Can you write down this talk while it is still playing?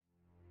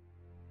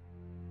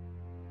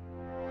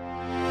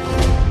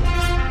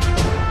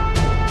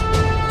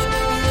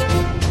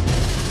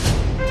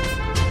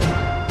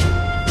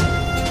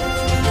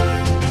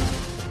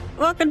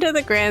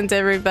the Grands,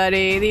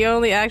 everybody. The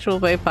only actual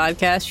play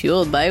podcast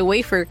fueled by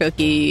wafer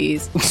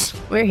cookies.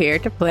 We're here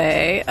to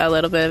play a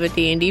little bit of a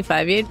D&D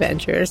 5e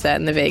adventure set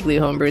in the vaguely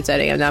homebrewed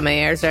setting of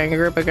Namair, starring a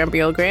group of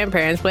grumpy old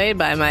grandparents played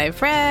by my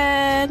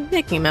friend,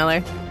 Nikki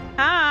Miller.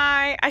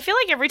 Hi. I feel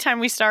like every time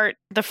we start,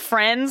 the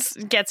friends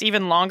gets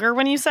even longer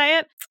when you say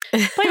it.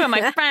 Play with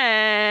my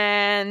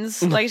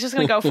friends. Like, it's just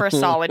going to go for a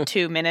solid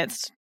 2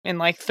 minutes in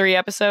like 3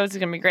 episodes. It's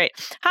going to be great.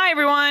 Hi,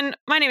 everyone.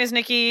 My name is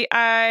Nikki.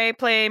 I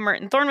play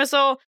Merton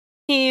Thornwhistle.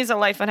 He's a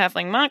Lightfoot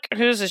halfling monk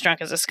who's as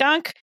drunk as a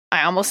skunk.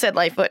 I almost said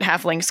Lightfoot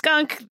halfling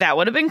skunk. That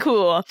would have been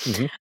cool.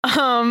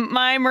 Mm-hmm.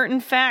 My Merton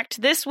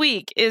fact this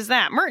week is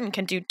that Merton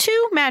can do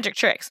 2 magic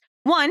tricks.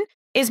 One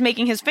is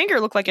making his finger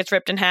look like it's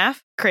ripped in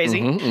half.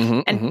 Crazy.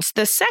 And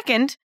the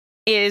second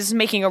is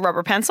making a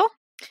rubber pencil.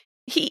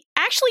 He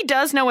actually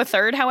does know a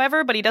third,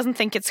 however, but he doesn't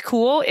think it's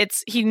cool.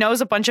 He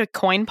knows a bunch of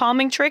coin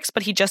palming tricks,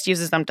 but he just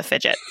uses them to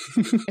fidget,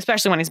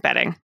 especially when he's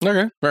betting.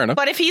 Okay, fair enough.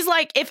 But if he's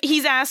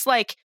asked,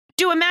 like,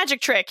 do a magic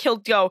trick, he'll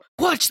go,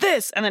 watch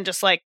this, and then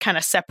just, like, kind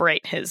of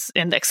separate his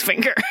index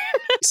finger.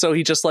 So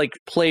he just, like,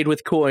 played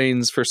with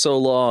coins for so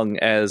long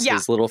as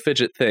his little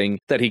fidget thing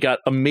that he got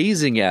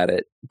amazing at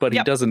it, but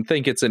he doesn't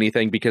think it's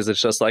anything because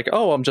it's just like,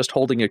 oh, I'm just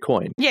holding a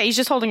coin. Yeah, he's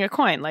just holding a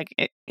coin. Like,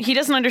 he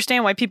doesn't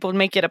understand why people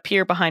make it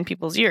appear behind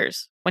people's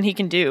ears when he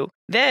can do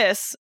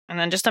this, and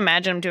then just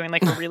imagine him doing,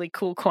 like, a really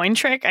cool coin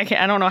trick. I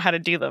don't know how to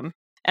do them,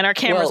 and our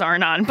cameras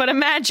aren't on, but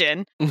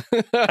imagine.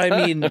 I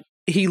mean,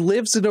 he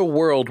lives in a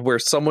world where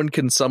someone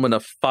can summon a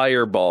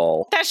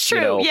fireball. That's true.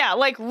 You know? Yeah,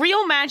 like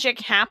real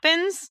magic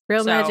happens.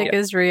 Real magic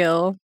is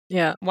real.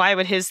 Yeah. Why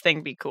would his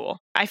thing be cool?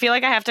 I feel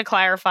like I have to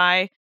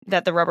clarify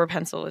that the rubber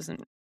pencil he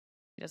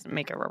doesn't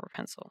make a rubber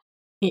pencil.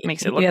 He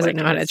doesn't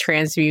know how to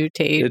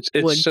transmutate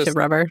wood to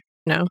rubber.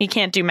 No. He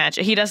can't do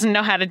magic. He doesn't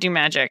know how to do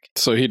magic.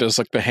 So he does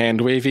like the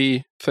hand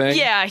wavy thing?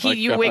 Yeah,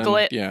 you wiggle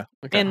it in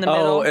the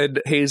middle. Oh, and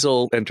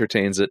Hazel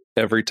entertains it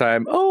every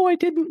time. Oh, I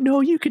didn't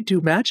know you could do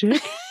magic.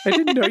 I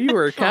didn't know you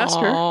were a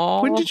caster.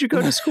 When did you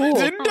go to school?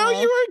 Didn't know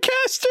you were a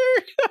caster.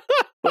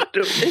 But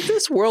in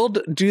this world,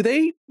 do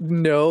they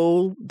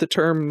know the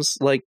terms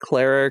like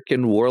cleric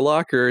and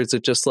warlock, or is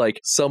it just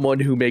like someone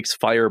who makes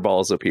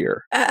fireballs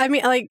appear? I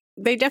mean, like,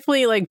 they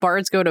definitely, like,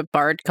 bards go to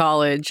bard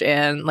college,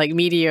 and, like,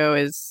 Medio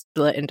is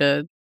split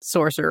into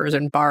sorcerers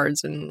and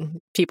bards and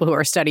people who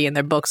are studying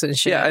their books and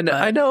shit. Yeah, and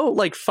I know,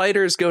 like,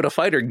 fighters go to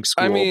fighting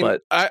school, I mean,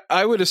 but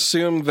I would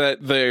assume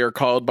that they are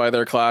called by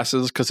their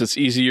classes because it's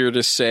easier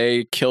to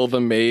say kill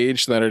the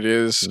mage than it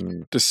is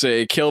to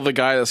say kill the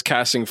guy that's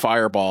casting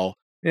fireball.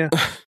 Yeah.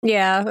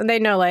 Yeah, and they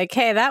know, like,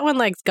 hey, that one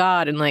likes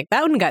God, and, like,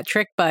 that one got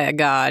tricked by a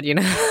god, you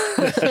know?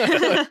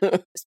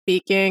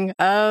 Speaking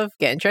of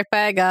getting tricked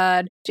by a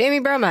god, Jamie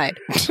Bromide.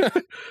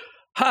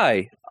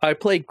 Hi, I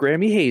play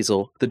Grammy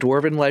Hazel, the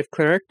dwarven life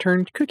cleric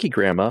turned cookie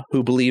grandma,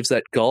 who believes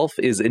that golf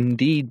is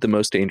indeed the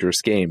most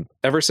dangerous game.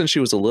 Ever since she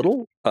was a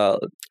little,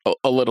 dwarfling?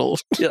 A little.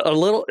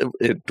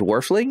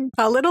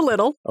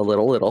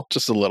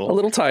 Just a little. A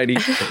little tiny.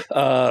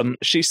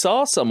 She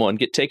saw someone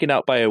get taken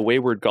out by a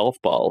wayward golf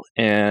ball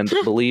and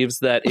believes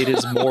that it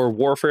is more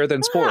warfare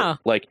than sport. Wow.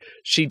 Like,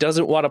 she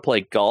doesn't want to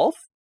play golf,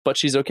 but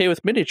she's okay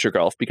with miniature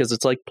golf because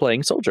it's like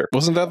playing soldier.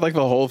 Wasn't that like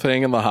the whole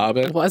thing in The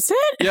Hobbit? Was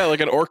it? Yeah, like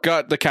an orc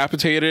got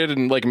decapitated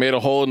and like made a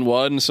hole in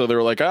one, so they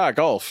were like,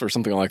 golf or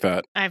something like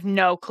that. I have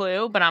no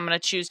clue, but I'm going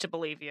to choose to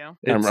believe you.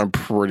 I'm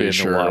pretty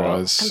sure it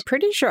was. I'm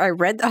pretty sure I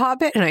read The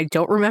Hobbit and I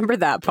don't remember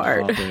that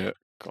part. Hobbit,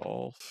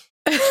 golf.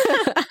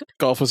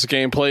 Golf was a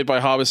game played by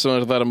hobbits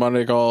similar to that of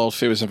Monday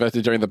Golf. It was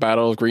invented during the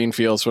Battle of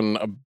Greenfields when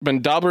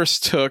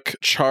Bendabris took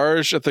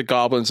charge at the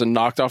goblins and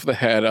knocked off the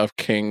head of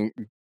King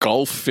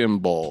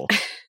Golfimble.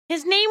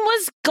 His name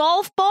was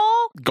Golf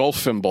Ball?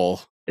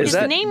 Golfimble. His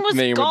name was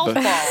Golf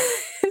Ball.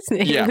 His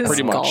name is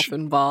pretty much. Golf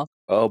and Ball.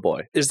 Oh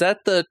boy. Is that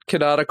the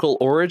canonical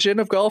origin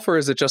of golf, or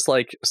is it just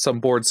like some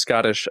bored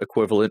Scottish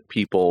equivalent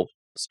people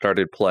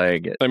started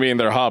playing it? I mean,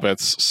 they're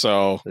hobbits,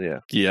 so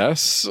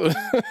yes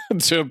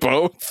to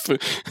both.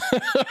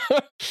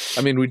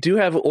 I mean, we do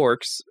have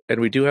orcs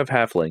and we do have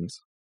halflings.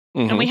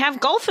 And we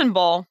have Golf and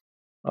Ball.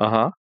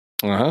 Uh-huh.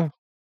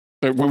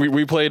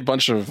 We played a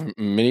bunch of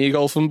mini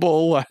golf and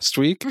bowl last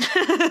week.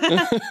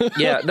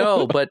 Yeah,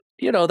 no, but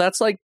you know,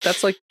 that's like,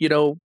 you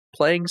know,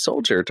 playing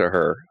soldier to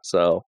her.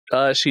 So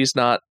she's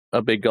not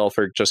a big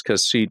golfer just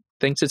because she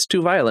thinks it's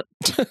too violent.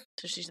 So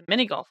she's a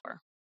mini golfer.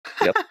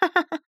 Yep.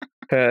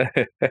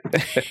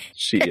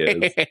 She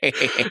is.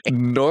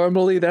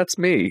 Normally that's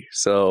me,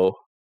 so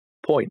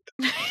point.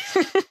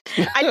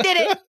 I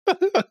did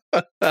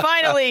it!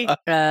 Finally!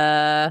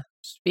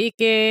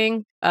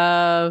 Speaking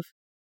of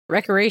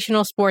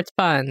recreational sports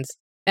puns,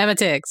 Emma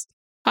Tiggs.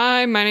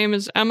 Hi, my name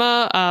is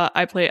Emma.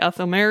 I play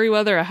Ethel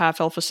Merriweather, a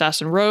half-elf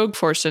assassin rogue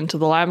forced into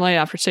the limelight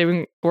after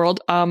saving the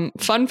world.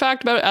 Fun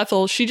fact about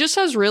Ethel, she just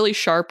has really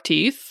sharp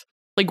teeth.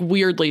 Like,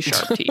 weirdly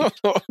sharp teeth.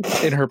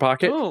 In her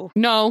pocket? Ooh.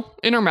 No,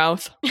 in her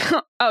mouth.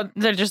 Oh,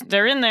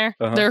 they're in there.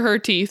 Uh-huh. They're her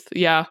teeth,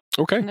 yeah.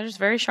 Okay. And they're just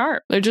very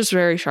sharp. They're just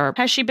very sharp.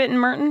 Has she bitten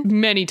Merton?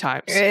 Many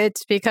times.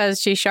 It's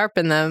because she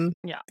sharpened them.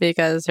 Yeah.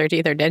 Because her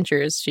teeth are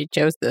dentures. She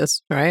chose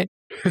this, right?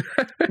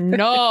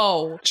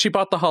 No. She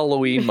bought the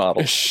Halloween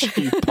model.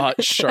 She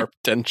bought sharp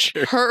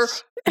dentures. Her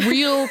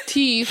real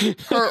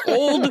teeth, her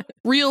old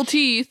real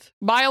teeth,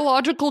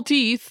 biological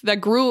teeth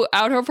that grew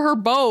out of her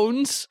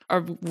bones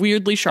are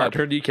weirdly sharp.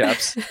 Her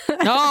kneecaps.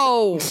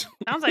 No.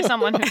 Sounds like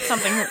something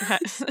who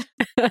has.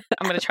 I'm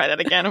going to try that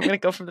again. I'm going to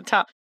go from the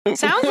top.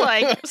 Sounds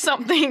like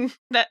something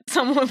that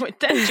someone with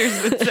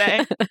dentures would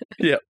say.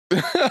 Yeah.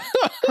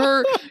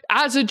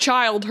 As a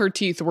child, her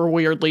teeth were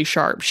weirdly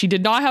sharp. She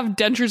did not have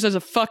dentures as a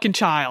fucking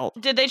child.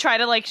 Did they try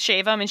to like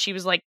shave them and she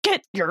was like,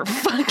 get your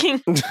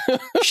fucking.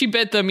 She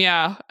bit them,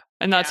 yeah.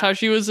 And that's how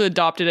she was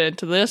adopted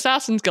into the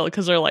Assassin's Guild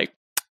because they're like,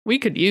 we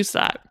could use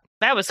that.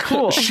 That was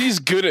cool. She's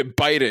good at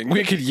biting.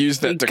 We could use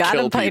that to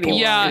kill people.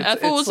 Yeah,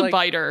 Ethel was a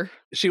biter.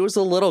 She was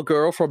a little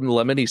girl from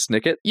Lemony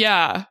Snicket.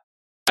 Yeah,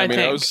 I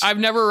think. I've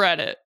never read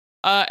it.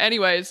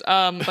 Anyways,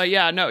 but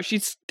yeah, no,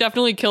 she's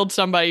definitely killed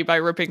somebody by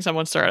ripping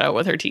someone's throat out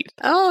with her teeth.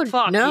 Oh,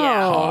 fuck no.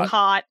 Yeah.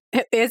 Hot.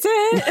 Is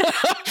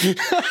it?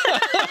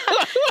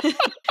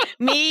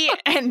 Me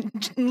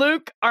and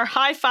Luke are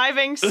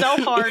high-fiving so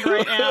hard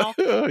right now.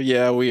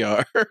 Yeah, we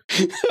are.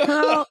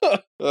 Well,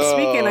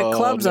 speaking of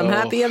clubs, I'm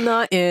happy I'm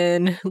not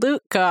in.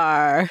 Luke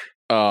Carr.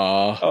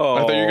 I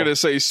thought you were going to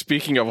say,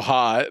 speaking of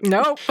hot.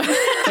 Nope.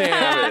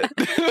 Damn it.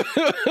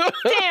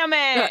 Damn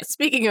it.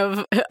 Speaking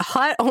of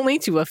hot only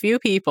to a few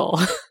people.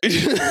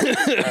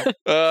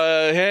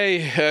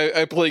 Hey,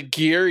 I play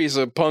Gear. He's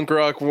a punk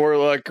rock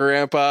warlock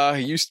grandpa.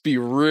 He used to be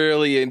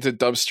really into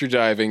dumpster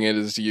diving in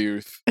his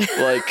youth.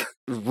 Like,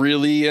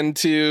 really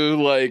into,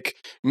 like,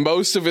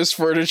 most of his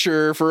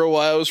furniture for a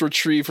while was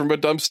retrieved from a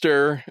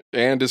dumpster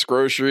and his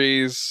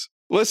groceries.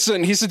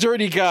 Listen, he's a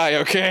dirty guy,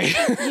 okay?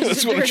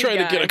 That's what I'm trying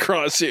to get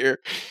across here.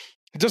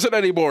 He doesn't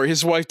anymore.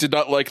 His wife did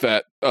not like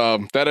that.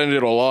 That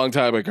ended a long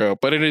time ago.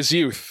 But in his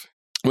youth,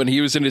 when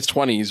he was in his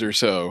 20s or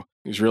so,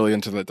 he was really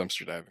into that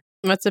dumpster diving.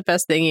 What's the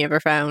best thing he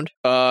ever found?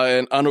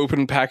 An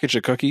unopened package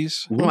of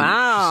cookies.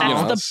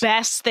 Wow. That's the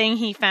best thing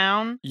he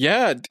found?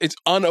 Yeah, it's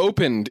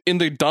unopened in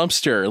the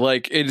dumpster.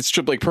 Like, it's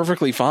like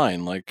perfectly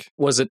fine. Like,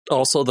 was it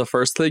also the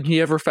first thing he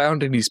ever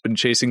found and he's been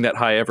chasing that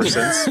high ever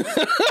since?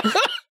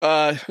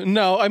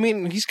 No, I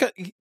mean,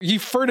 he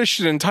furnished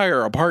an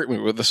entire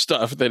apartment with the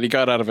stuff that he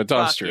got out of a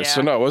dumpster. Yeah.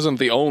 So no, it wasn't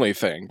the only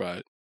thing,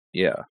 but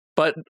yeah.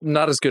 But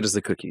not as good as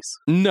the cookies.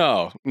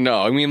 No.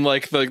 I mean,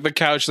 like the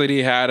couch that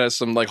he had has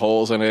some like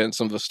holes in it, and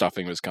some of the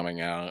stuffing was coming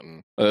out,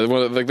 and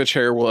like the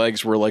chair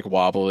legs were like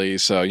wobbly.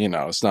 So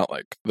it's not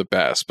like the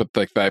best, but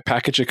like that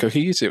package of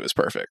cookies, it was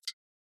perfect.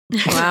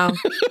 Wow.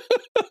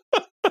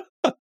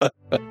 All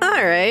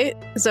right.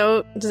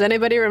 So, does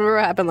anybody remember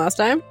what happened last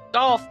time?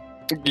 Golf.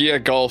 Yeah,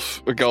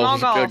 golf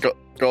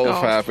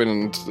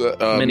happened.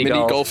 Mini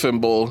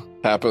golfimble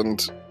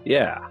happened.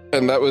 Yeah,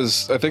 and that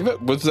was. I think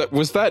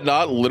was that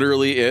not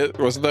literally it?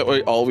 Wasn't that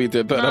all we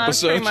did that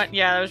episode?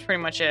 That was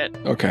pretty much it.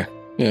 Okay,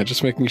 yeah,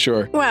 just making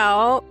sure.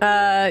 Well,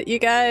 you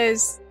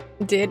guys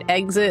did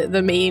exit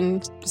the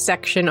main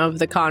section of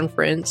the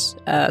conference,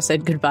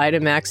 said goodbye to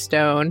Max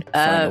Stone,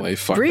 Finally,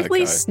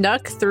 briefly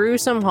snuck through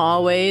some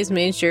hallways,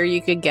 made sure you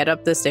could get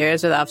up the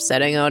stairs without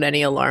setting out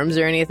any alarms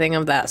or anything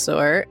of that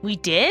sort. We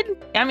did?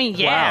 I mean,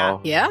 yeah.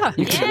 Wow.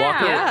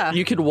 Yeah.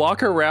 You could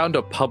walk around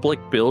a public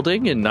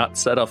building and not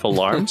set off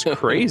alarms?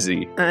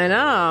 Crazy. I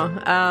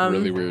know.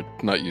 Really weird.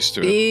 Not used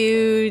to it.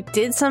 You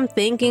did some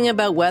thinking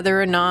about whether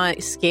or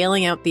not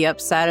scaling out the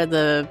upside of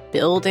the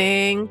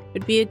building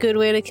would be a good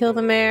way to kill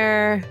the mayor.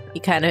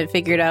 You kind of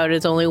figured out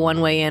there's only one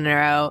way in or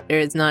out.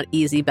 There's not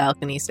easy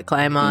balconies to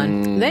climb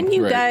on. Then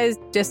you guys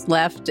just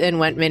left and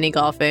went mini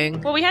golfing.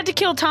 Well, we had to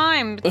kill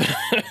time.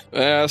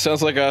 Yeah,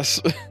 sounds like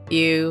us.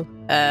 You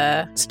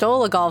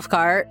stole a golf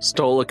cart.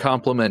 Stole a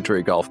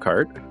complimentary golf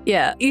cart.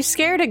 Yeah, you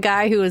scared a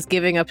guy who was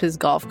giving up his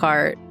golf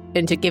cart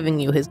into giving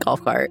you his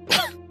golf cart.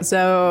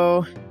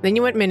 So then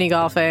you went mini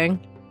golfing.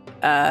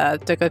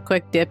 Took a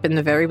quick dip in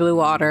the very blue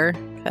water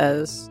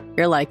because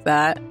you're like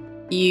that.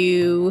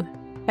 You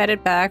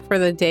headed back for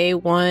the day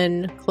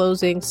one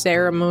closing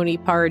ceremony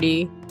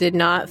party. Did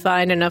not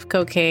find enough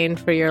cocaine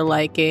for your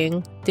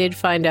liking. Did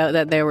find out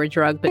that there were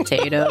drug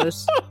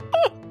potatoes.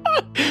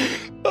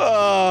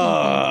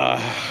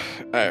 I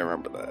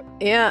remember that.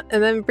 Yeah,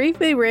 and then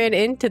briefly ran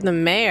into the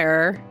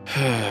mayor.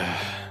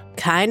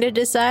 Kind of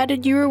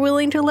decided you were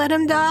willing to let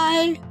him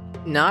die.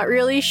 Not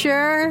really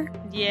sure.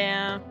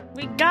 Yeah.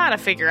 We gotta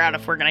figure out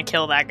if we're gonna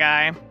kill that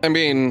guy. I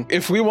mean,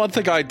 if we want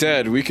the guy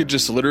dead, we could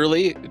just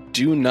literally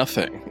do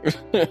nothing.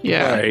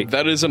 Yeah. Right.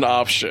 That is an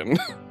option.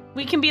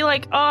 We can be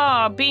like,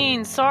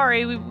 Bean,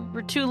 sorry, we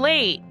were too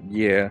late.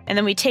 Yeah. And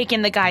then we take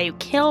in the guy who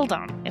killed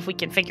him, if we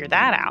can figure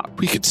that out.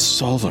 We could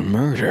solve a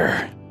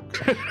murder.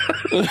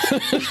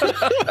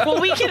 Well,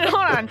 we can, hold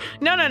on.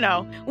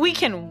 No. We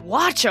can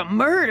watch a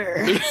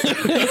murder.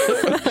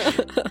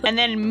 And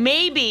then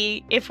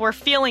maybe, if we're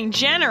feeling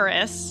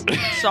generous,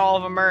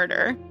 solve a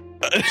murder.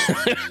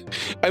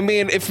 I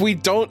mean, if we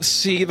don't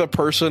see the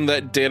person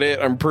that did it,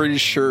 I'm pretty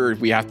sure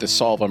we have to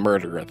solve a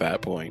murder at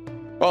that point.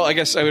 Well, I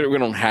guess we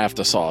don't have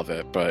to solve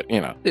it, but,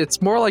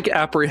 It's more like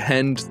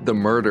apprehend the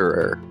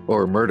murderer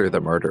or murder the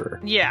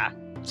murderer. Yeah.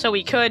 So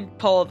we could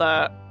pull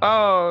the,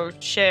 oh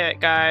shit,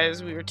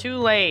 guys, we were too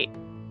late,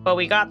 but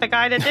we got the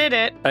guy that did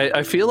it.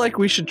 I feel like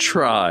we should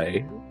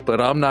try, but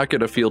I'm not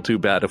going to feel too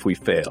bad if we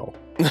fail.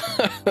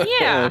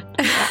 Yeah.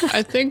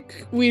 I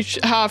think we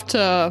have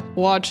to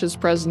watch his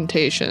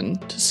presentation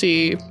to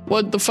see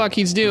what the fuck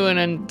he's doing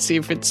and see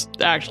if it's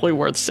actually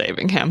worth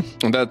saving him.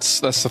 And that's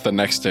the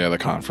next day of the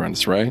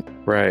conference, right?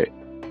 Right.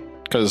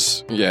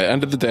 Because,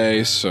 end of the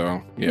day,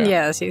 so, yeah.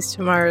 Yes, he's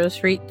tomorrow's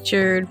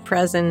featured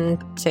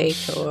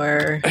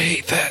presentator. I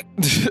hate that.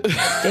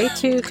 Day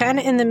 2, kind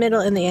of in the middle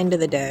and the end of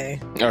the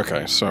day.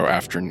 Okay, so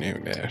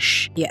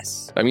afternoon-ish.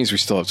 Yes. That means we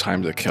still have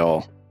time to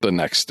kill the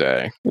next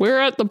day. We're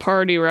at the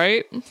party,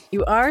 right?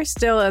 You are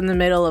still in the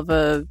middle of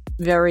a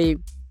very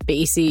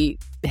bassy,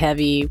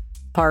 heavy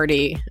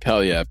party.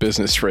 Hell yeah,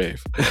 business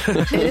rave.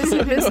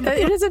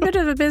 It is a bit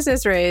of a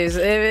business race.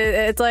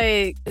 It's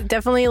like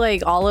definitely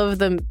like all of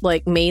the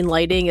like main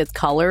lighting is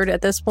colored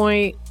at this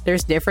point.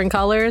 There's different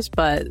colors,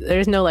 but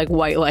there's no like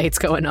white lights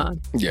going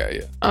on.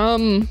 Yeah.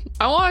 I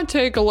want to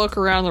take a look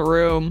around the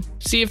room,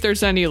 see if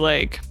there's any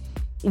like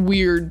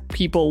weird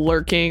people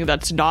lurking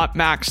that's not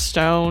Max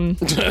Stone.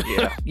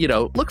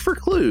 Yeah. Look for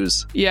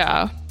clues.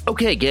 Yeah.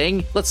 Okay,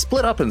 gang, let's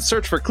split up and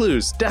search for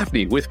clues.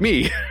 Daphne, with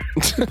me.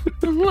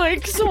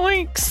 Like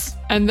zoinks.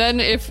 And then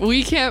if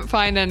we can't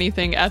find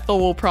anything, Ethel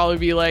will probably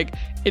be like,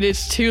 it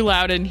is too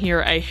loud in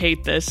here, I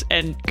hate this,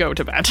 and go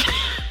to bed.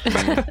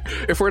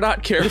 If we're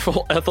not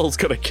careful, Ethel's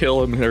gonna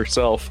kill him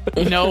herself.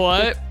 You know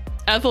what?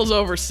 Ethel's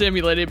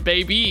overstimulated,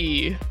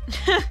 baby.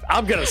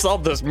 I'm gonna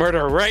solve this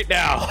murder right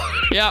now.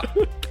 Yeah.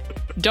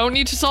 Don't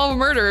need to solve a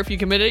murder if you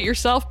commit it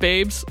yourself,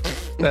 babes.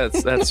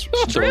 That's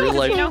the True, real because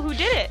life. you know who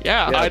did it.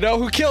 Yeah. I know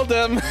who killed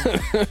him.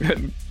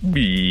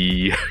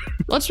 Me.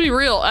 Let's be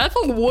real.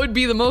 Ethel would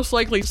be the most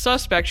likely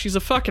suspect. She's a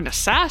fucking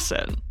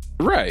assassin.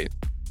 Right.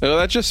 Well,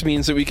 that just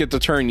means that we get to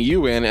turn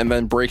you in and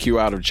then break you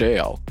out of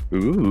jail.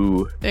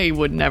 Ooh. They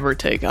would never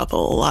take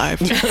Ethel alive.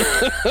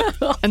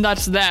 And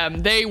that's them.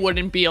 They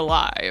wouldn't be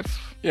alive.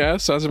 Yeah,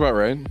 sounds about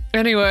right.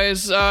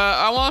 Anyways,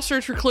 I want to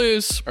search for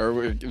clues. Are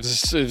we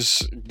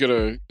is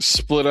gonna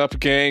split up,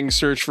 gang,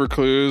 search for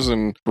clues,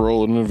 and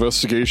roll an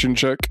investigation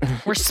check?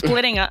 We're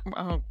splitting up.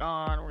 Oh,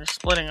 God, we're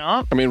splitting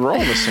up. I mean, we're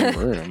all in the same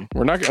room.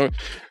 We're not gonna...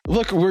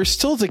 Look, we're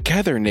still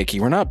together,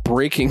 Nikki. We're not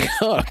breaking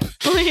up.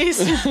 Please.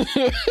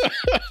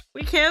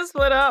 We can't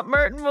split up.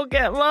 Merton will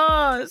get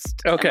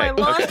lost. Okay, If I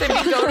lost him,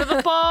 he'd go to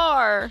the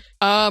bar.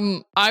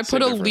 I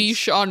put a difference.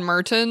 leash on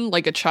Merton,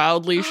 like a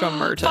child leash on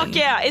Merton. Fuck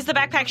yeah. Is the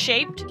backpack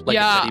shaped? Like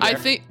yeah, a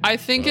teddy bear? I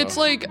think it's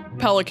like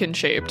pelican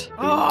shaped.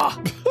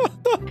 Oh,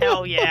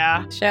 hell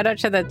yeah. Shout out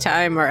to the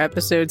time our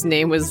episode's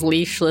name was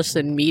Leashless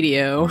and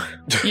Medio.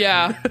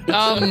 Yeah.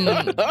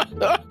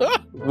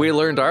 We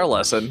learned our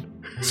lesson.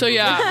 So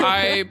yeah,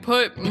 I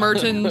put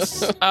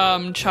Merton's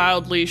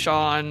child leash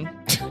on,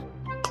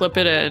 clip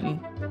it in.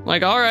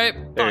 Like, all right.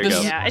 There you this go.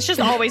 is- Yeah, it's just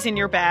always in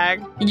your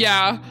bag.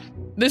 Yeah.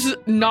 This is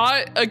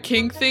not a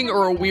kink thing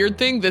or a weird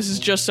thing. This is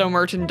just so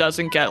Merton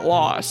doesn't get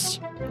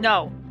lost.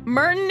 No.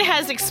 Merton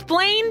has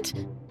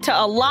explained to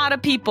a lot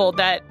of people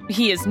that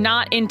he is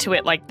not into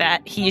it like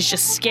that. He is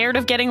just scared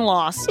of getting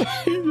lost.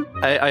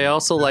 I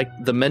also like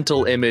the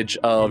mental image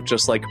of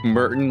just like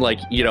Merton, like,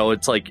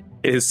 it's like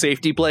his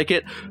safety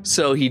blanket.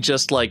 So he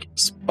just like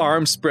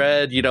arms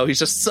spread, he's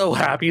just so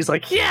happy. He's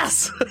like,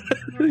 yes!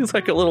 He's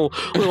like a little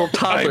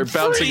toddler I'm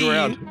bouncing free.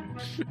 around.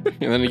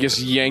 And then he gets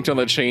yanked on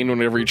the chain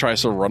whenever he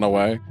tries to run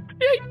away.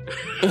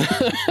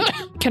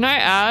 Can I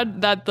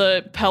add that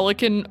the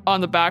pelican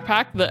on the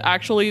backpack,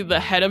 the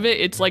head of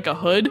it's like a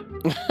hood?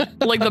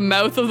 Like the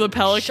mouth of the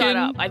pelican Shut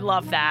up. I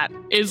love that.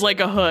 is like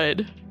a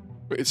hood.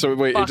 So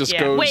wait, Fuck it just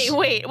yeah. goes.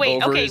 Wait.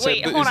 over Okay, his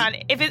wait. head. Hold on.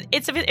 If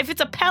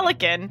it's a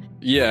pelican,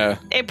 Yeah.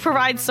 it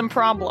provides some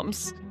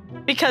problems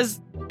because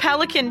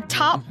pelican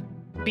top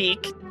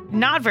beak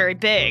not very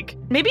big.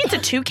 Maybe it's a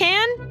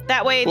toucan.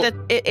 That way Well- that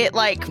it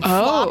like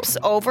flops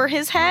over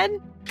his head,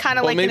 kind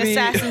of Well, like in maybe-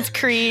 Assassin's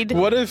Creed.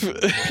 What if?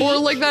 Or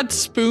like that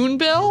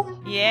spoonbill?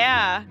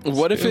 Yeah.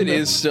 What if it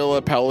is still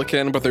a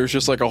pelican, but there's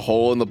just like a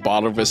hole in the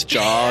bottom of his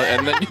jaw,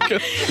 and then you can,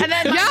 And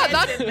then Yeah, yeah,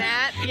 that-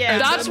 that. Yeah.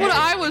 That's what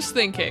I was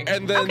thinking.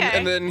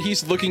 Okay. then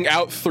he's looking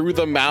out through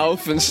the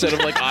mouth instead of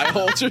like eye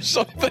holes or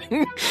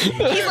something.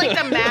 He's like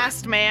the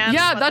masked man.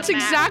 Yeah, but that's the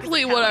mask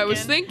exactly is what I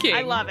was pelican. thinking.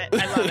 I love it.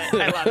 I love it.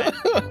 I love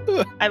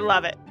it. I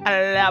love it.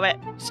 I love it.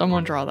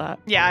 Someone draw that.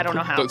 Yeah, I don't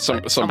know how. But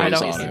somebody's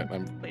I on don't-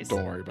 it. Please.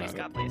 Don't worry Please,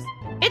 about God, it.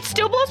 please. It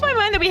still blows my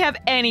mind that we have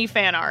any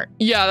fan art.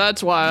 Yeah,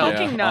 that's wild.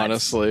 Fucking nuts.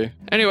 Honestly,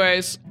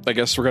 Anyways, I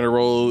guess we're gonna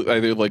roll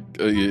either like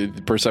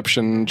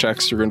perception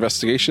checks or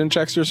investigation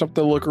checks or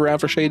something to look around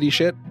for shady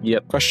shit.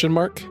 Yep. Question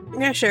mark?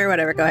 Yeah, sure,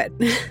 whatever. Go ahead.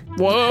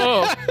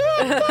 whoa.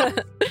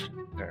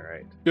 All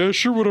right. Yeah,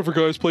 sure, whatever,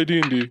 guys. Play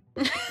D&D.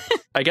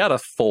 I got a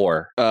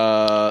 4.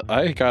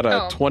 I got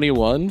a Oh.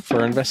 21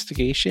 for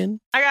investigation.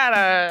 I got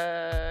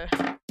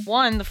a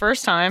 1 the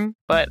first time,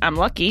 but I'm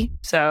lucky.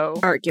 So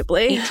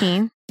Arguably.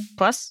 18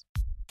 plus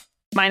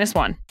minus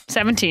 1.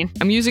 17.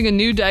 I'm using a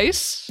new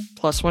dice,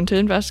 +1 to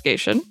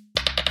investigation.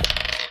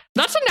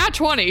 That's a nat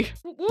 20.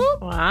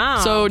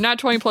 Wow. So nat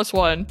 20 plus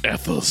 1.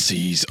 Ethel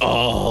sees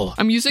all.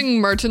 I'm using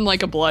Merton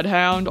like a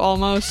bloodhound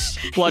almost.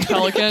 Blood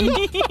pelican.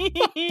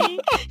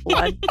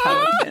 Blood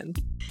pelican.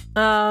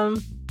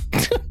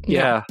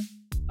 Yeah.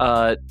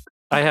 I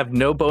have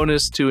no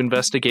bonus to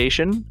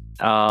investigation,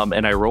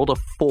 and I rolled a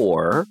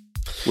 4,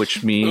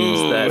 which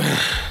means that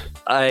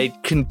I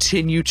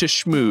continue to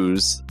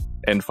schmooze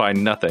and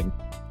find nothing.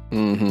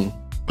 Mm-hmm.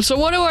 So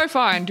what do I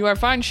find? Do I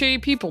find shady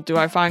people? Do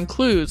I find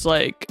clues?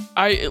 Like,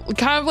 I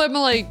kind of let me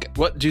like...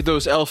 What do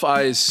those elf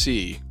eyes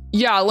see?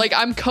 Yeah, like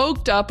I'm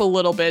coked up a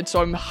little bit,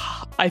 so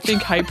I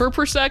think hyper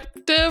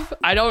perceptive.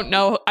 I don't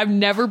know. I've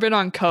never been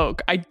on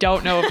coke. I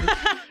don't know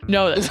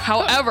this.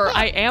 However,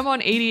 I am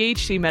on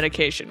ADHD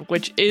medication,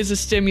 which is a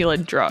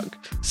stimulant drug.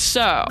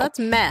 So That's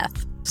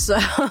meth. So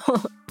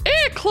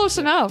close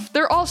enough.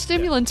 They're all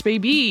stimulants,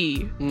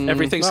 baby.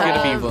 Everything's going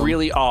to be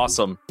really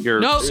awesome.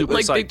 You're super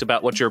psyched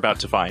about what you're about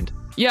to find.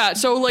 Yeah,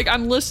 so like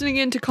I'm listening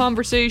into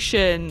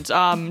conversations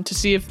to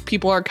see if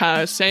people are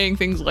kind of saying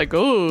things like,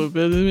 oh,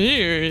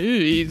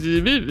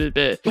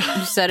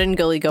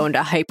 suddenly go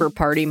into hyper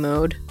party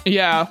mode.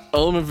 yeah.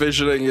 All I'm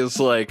envisioning is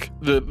like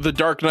the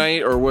Dark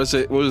Knight, or was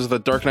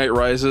the Dark Knight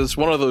Rises?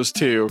 One of those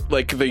two.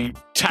 Like they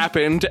tap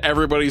into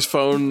everybody's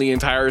phone in the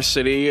entire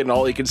city, and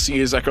all you can see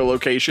is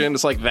echolocation.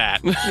 It's like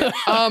that.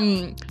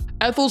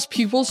 Ethel's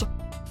pupils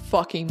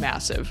fucking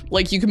massive.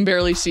 Like you can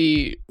barely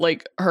see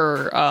like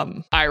her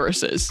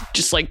irises.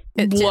 Just like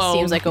It blown. just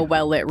seems like a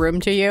well-lit room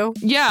to you.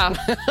 Yeah.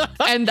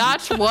 And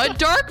that's what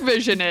dark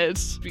vision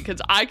is, because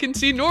I can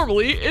see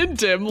normally in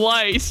dim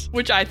light,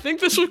 which I think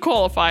this would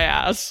qualify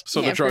as.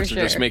 So Yeah, the drugs for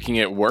are just sure. making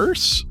it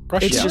worse?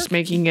 It's just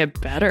making it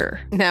better.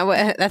 Now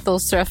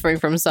Ethel's suffering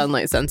from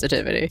sunlight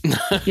sensitivity.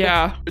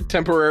 Yeah.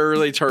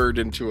 temporarily turned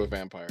into a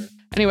vampire.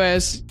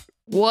 Anyways,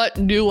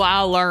 what do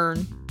I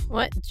learn?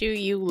 What do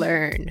you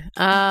learn?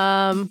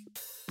 Well,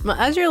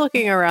 as you're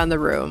looking around the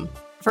room,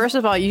 first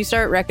of all, you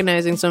start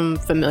recognizing some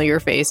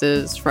familiar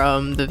faces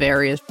from the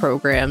various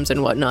programs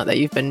and whatnot that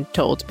you've been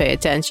told to pay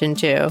attention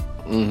to.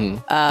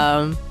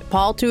 Mm-hmm.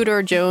 Paul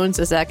Tudor Jones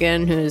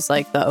II, who's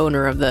like the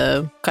owner of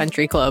the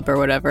country club or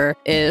whatever,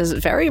 is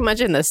very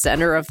much in the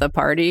center of the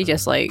party,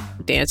 just like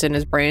dancing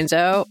his brains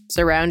out,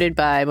 surrounded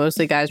by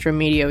mostly guys from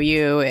Medio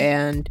U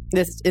and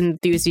this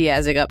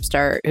enthusiastic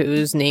upstart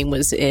whose name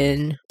was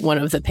in one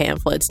of the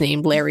pamphlets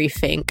named Larry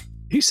Fink.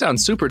 He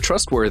sounds super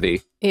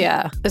trustworthy.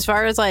 Yeah. As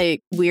far as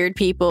like weird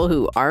people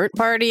who aren't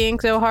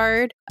partying so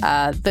hard,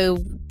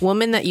 the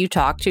woman that you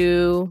talked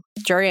to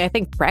during, I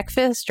think,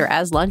 breakfast or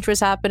as lunch was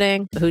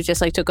happening, who just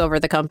like took over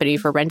the company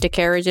for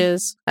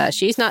rent-a-carriages,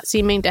 she's not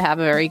seeming to have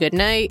a very good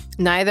night.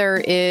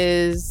 Neither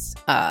is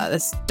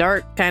this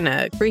dark kind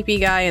of creepy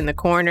guy in the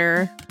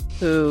corner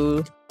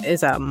who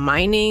is a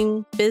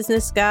mining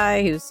business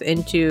guy who's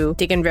into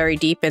digging very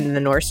deep in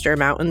the Northster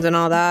Mountains and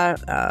all that,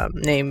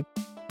 named...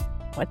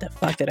 What the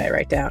fuck did I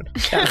write down?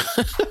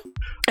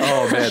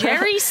 Oh, man.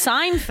 Jerry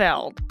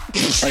Seinfeld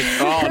Like,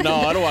 oh no,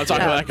 I don't want to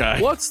talk to that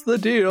guy. What's the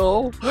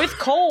deal? with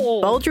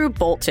Cole. Boldrew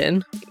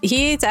Bolton.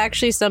 He's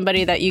actually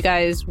somebody that you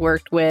guys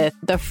worked with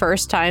the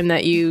first time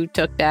that you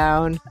took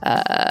down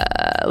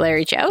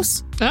Larry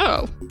Chouse.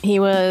 Oh. He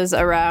was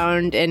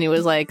around and he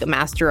was like a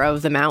master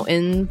of the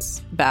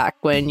mountains back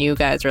when you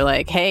guys were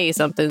like, hey,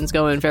 something's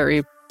going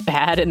very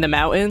bad in the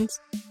mountains.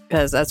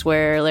 Because that's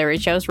where Larry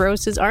Chouse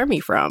rose his army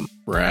from.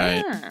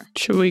 Right. Ah.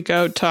 Should we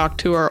go talk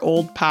to our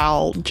old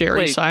pal, Jerry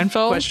Wait,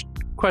 Seinfeld?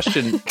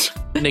 Question,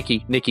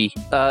 Nikki. Yeah,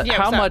 How what's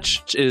up?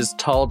 much is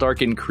tall,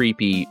 dark, and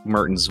creepy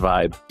Merton's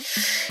vibe?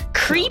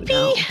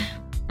 Creepy?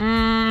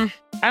 I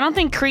don't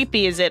think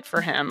creepy is it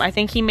for him. I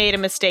think he made a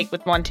mistake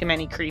with one too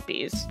many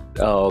creepies.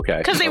 Oh, okay.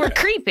 Because they were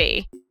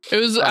creepy. It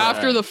was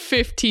after the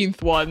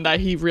 15th one that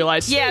he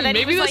realized, Yeah, that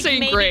maybe he was this like, ain't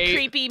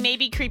maybe great.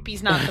 maybe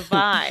creepy's not the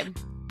vibe.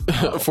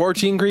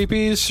 14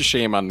 creepies?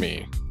 Shame on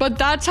me. But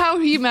that's how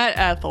he met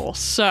Ethel,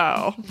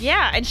 so.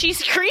 Yeah, and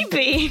she's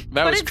creepy. That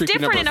but was it's creepy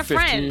different in number a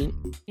 15.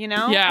 friend. You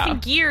know? Yeah. I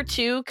think gear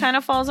too kind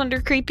of falls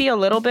under creepy a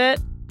little bit.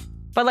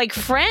 But like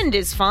friend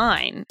is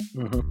fine.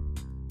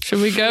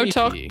 Should we go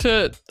talk Creepy.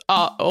 to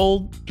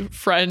old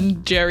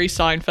friend Jerry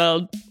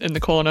Seinfeld in the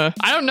corner?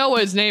 I don't know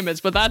what his name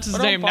is, but that's his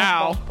name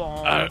now.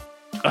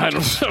 I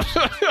don't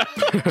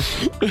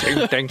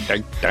dang, dang,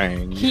 dang,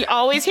 dang. He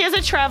has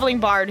a traveling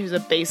bard who's a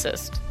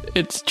bassist.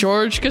 It's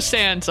George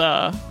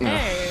Costanza.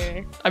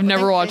 Hey. I've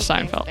never Ding, watched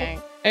ding, Seinfeld. ding,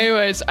 ding.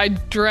 Anyways, I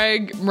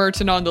drag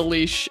Merton on the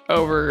leash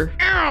over.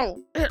 Ow!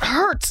 It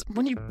hurts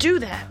when you do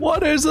that.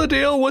 What is the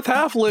deal with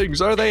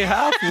halflings? Are they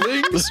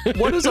halflings?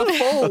 What is a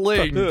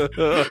full-ling?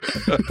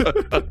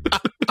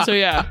 So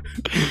yeah,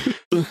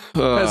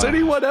 Has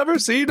anyone ever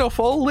seen a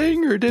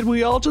full-ling, or did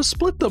we all just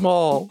split them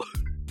all?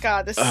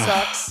 God, this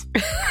sucks.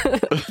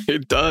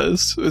 It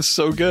does. It's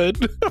so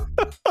good.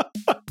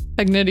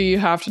 Agnity, you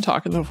have to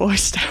talk in the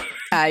voice now.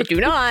 I do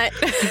not.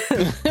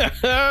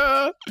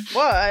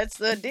 What's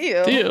the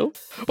deal? Deal?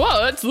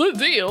 What's the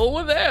deal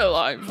with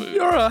airline food?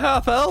 You're a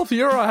half-elf,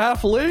 you're a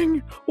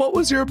halfling. What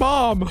was your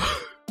mom?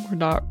 We're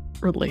not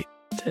related.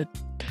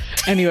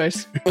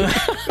 Anyways,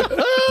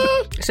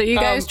 So you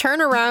guys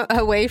turn around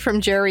away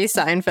from Jerry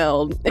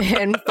Seinfeld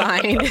and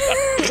find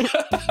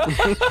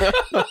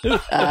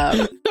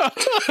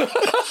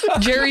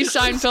Jerry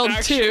Seinfeld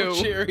Actual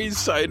 2. Jerry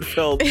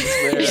Seinfeld is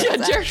there. Yeah,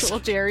 the Jerry- actual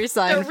Jerry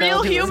Seinfeld. real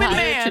who was human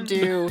hired man.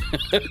 to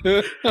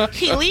do.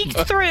 He leaked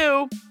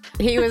through.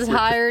 He was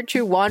hired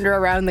to wander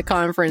around the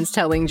conference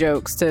telling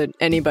jokes to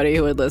anybody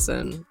who would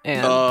listen,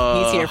 and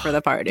he's here for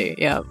the party.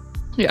 Yep.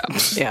 Yeah.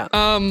 Yeah.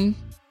 Um,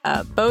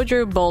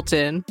 Drew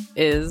Bolton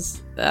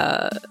is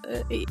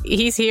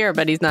he's here,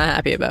 but he's not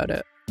happy about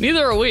it.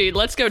 neither are we.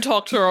 Let's go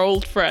talk to our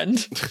old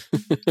friend.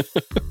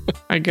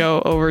 I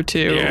go over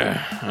to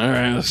Yeah. All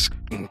right. Let's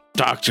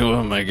talk to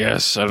him. I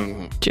guess. I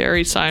don't.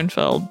 Jerry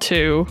Seinfeld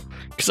 2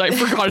 because I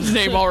forgot his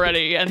name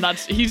already, and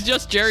he's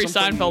just Jerry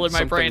Seinfeld in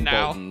my brain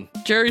now. Bolton.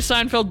 Jerry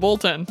Seinfeld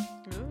Bolton.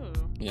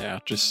 Yeah.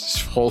 Just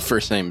his whole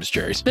first name is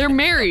Jerry. They're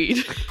married.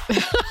 His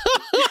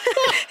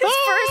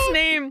first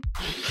name.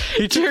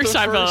 He took Jerry the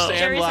Seinfeld. first and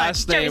Jerry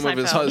last Jerry name of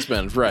his Seinfeld.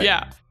 husband. Right.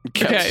 Yeah.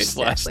 Kept Okay. his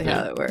last Exactly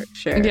how name. it works.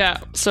 Sure. Yeah.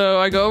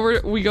 So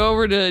we go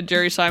over to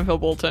Jerry Seinfeld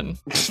Bolton.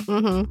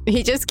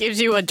 He just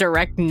gives you a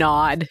direct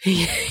nod.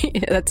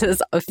 That's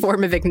his a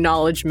form of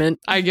acknowledgement.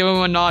 I give him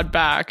a nod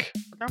back.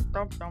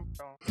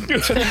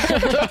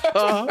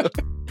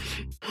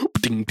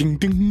 Ding ding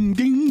ding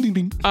ding ding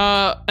ding.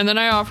 And then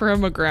I offer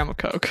him a gram of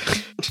Coke.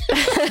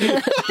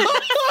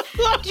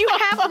 Do you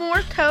have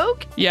more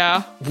Coke?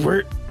 Yeah.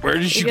 Where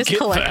did you just get that?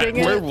 collecting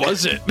it? Where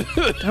was it?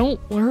 Don't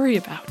worry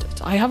about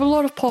it. I have a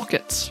lot of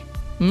pockets.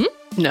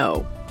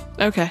 No.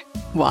 Okay.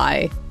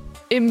 Why?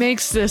 It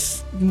makes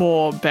this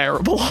more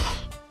bearable.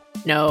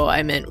 No,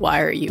 I meant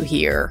why are you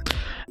here?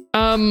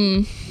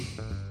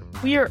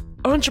 We are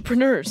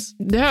entrepreneurs.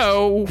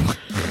 No.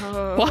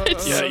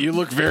 What? Yeah, you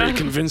look very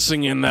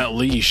convincing in that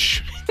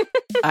leash.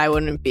 I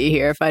wouldn't be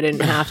here if I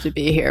didn't have to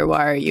be here.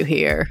 Why are you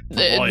here?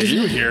 Why are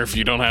you here if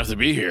you don't have to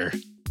be here?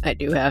 I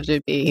do have to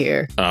be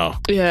here. Oh.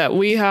 Yeah,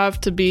 we have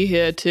to be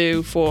here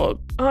too for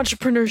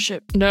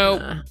Entrepreneurship. no.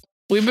 Uh,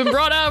 We've been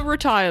brought out of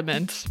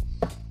retirement.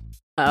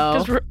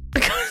 oh,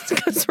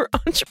 Because we're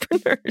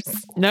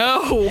entrepreneurs.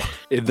 No.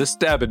 In the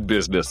stabbing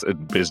business,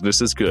 and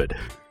business is good.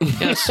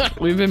 Yes,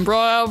 we've been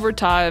brought out of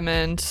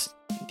retirement,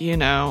 you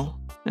know,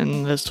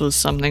 and this was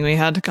something we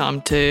had to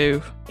come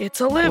to. It's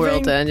a living.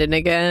 world ending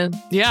again.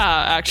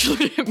 Yeah,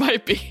 actually, it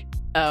might be.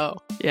 Oh,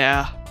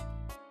 Yeah.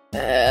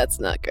 that's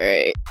not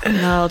great.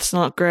 No, it's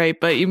not great,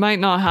 but you might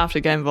not have to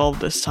get involved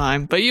this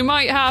time. But you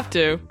might have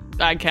to.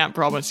 I can't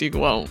promise you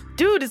won't.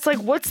 Dude, it's like,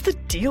 what's the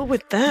deal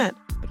with that?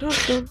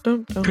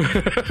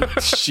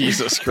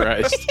 Jesus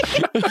Christ.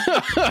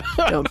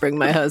 Don't bring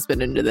my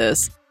husband into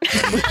this.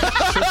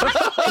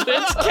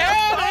 It's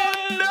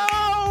canon!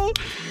 No!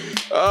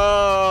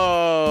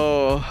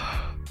 Oh.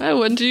 Hey,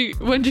 when do you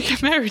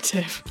get married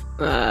to?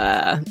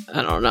 I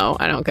don't know.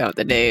 I don't count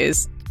the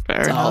days.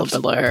 Fair It's all enough. a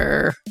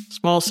blur.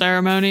 Small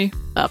ceremony.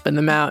 Up in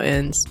the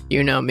mountains.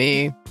 You know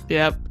me.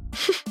 Yep.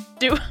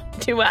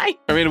 Do I?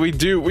 I mean, we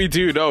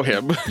do know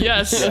him.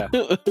 Yes.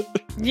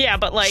 Yeah,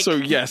 but like, So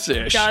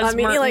yes-ish. does I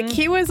mean, Martin- like,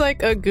 he was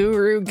like a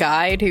guru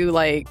guide who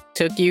like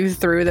took you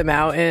through the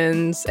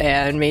mountains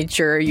and made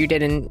sure you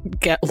didn't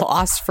get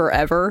lost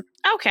forever.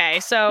 okay,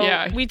 so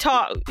Yeah. we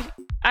talked.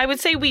 I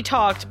would say we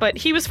talked, but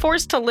he was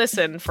forced to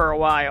listen for a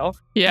while.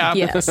 Yeah.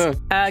 Yes.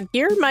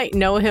 Gear might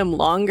know him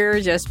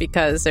longer just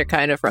because they're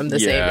kind of from the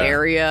same Yeah.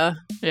 area.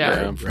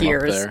 Yeah. I'm from up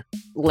Years. there.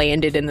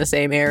 Landed in the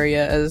same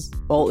area as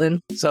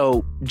Bolton.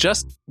 So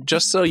just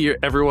so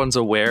everyone's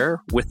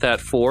aware, with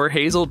that 4,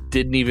 Hazel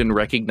didn't even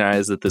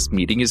recognize that this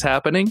meeting is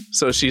happening.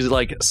 So she's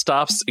like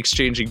stops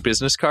exchanging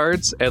business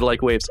cards and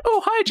like waves,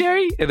 "Oh, hi,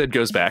 Jerry," and then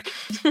goes back.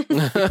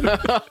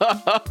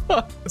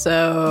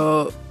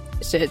 So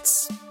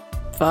shit's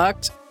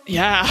fucked.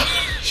 Yeah.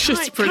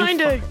 Shit's pretty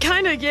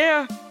Kinda,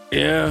 yeah.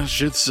 Yeah,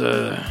 shit's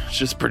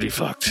pretty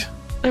fucked.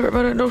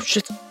 Everybody knows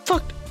shit's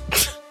fucked.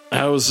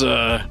 How's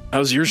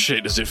your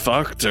shit? Is it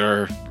fucked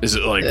or is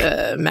it like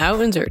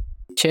Mountains are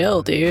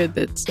chill, dude.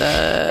 It's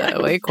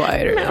way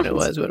quieter than it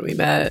was when we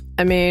met.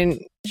 I mean,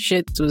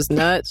 shit was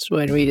nuts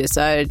when we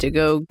decided to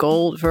go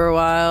gold for a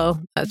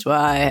while. That's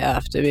why I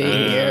have to be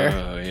here.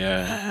 Oh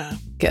yeah.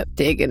 Kept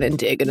digging and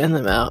digging in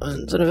the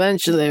mountains, and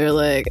eventually they were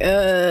like,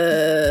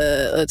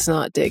 let's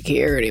not dig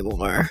here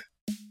anymore.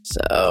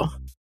 So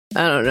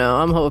I don't know.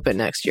 I'm hoping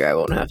next year I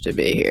won't have to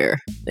be here.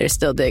 They're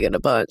still digging a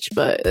bunch,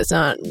 but it's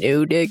not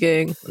new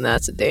digging, and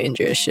that's a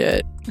dangerous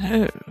shit.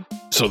 Oh.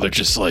 So they're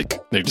just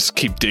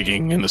keep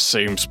digging in the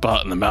same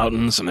spot in the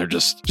mountains, and they're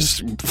just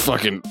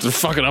fucking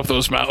up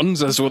those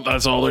mountains.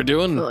 That's all they're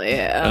doing. Well, And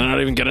yeah. they're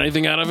not even getting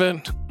anything out of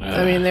it.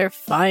 I mean, they're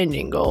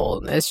finding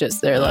gold. It's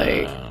just they're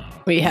like,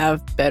 we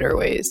have better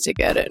ways to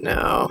get it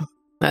now.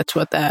 That's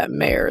what that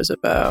mayor is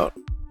about.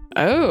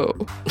 Oh.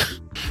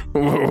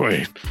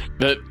 wait,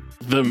 that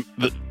the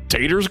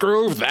Taters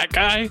Grove, that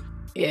guy,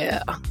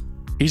 Yeah.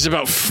 he's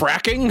about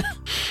fracking.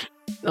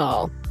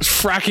 Oh,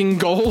 Fracking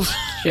gold.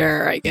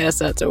 sure. I guess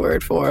that's a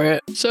word for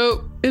it.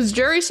 So is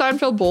Jerry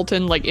Seinfeld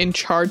Bolton like in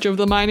charge of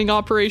the mining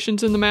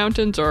operations in the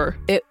mountains, or?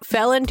 It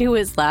fell into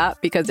his lap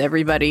because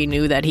everybody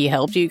knew that he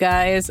helped you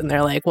guys. And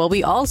they're like, well,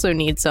 we also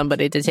need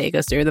somebody to take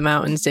us through the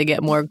mountains to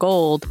get more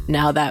gold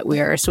now that we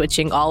are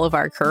switching all of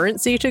our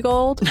currency to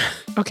gold.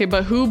 Okay,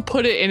 but who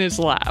put it in his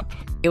lap?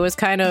 It was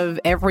kind of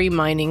every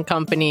mining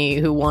company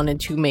who wanted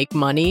to make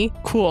money.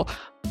 Cool.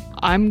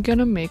 I'm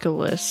gonna make a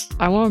list.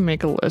 I want to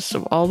make a list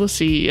of all the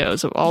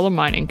CEOs of all the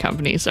mining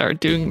companies that are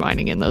doing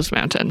mining in those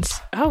mountains.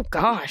 Oh,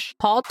 gosh.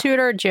 Paul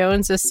Tudor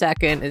Jones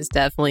II is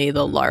definitely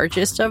the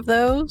largest of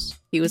those.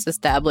 He was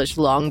established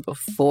long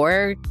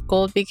before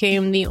gold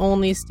became the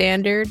only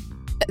standard.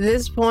 At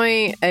this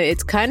point,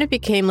 it's kind of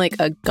became like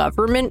a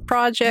government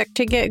project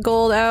to get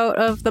gold out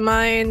of the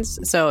mines.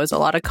 So it's a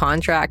lot of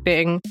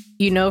contracting.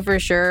 You know for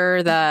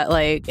sure that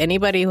like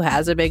anybody who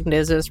has a big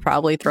business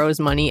probably throws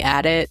money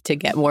at it to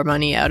get more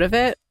money out of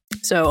it.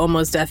 So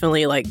almost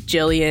definitely like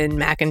Jillian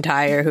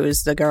McIntyre,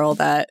 who's the girl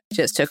that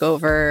just took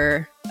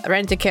over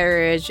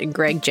Rent-A-Carriage, and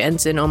Greg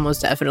Jensen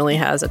almost definitely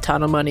has a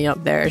ton of money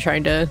up there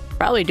trying to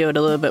probably do it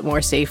a little bit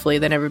more safely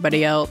than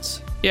everybody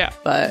else. Yeah.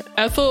 But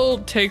Ethel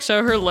takes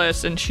out her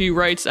list and she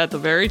writes at the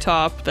very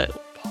top that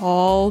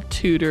Paul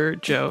Tudor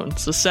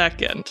Jones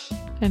II.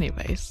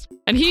 Anyways.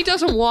 And he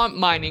doesn't want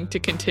mining to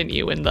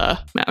continue in the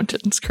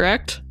mountains,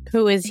 correct?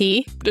 who is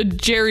he?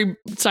 Jerry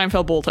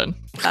Seinfeld Bolton.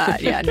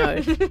 Yeah,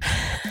 no.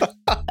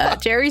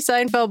 Jerry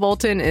Seinfeld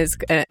Bolton is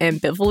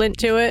ambivalent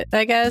to it,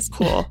 I guess.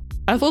 Cool.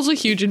 Ethel's a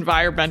huge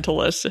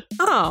environmentalist.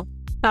 Oh,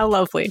 how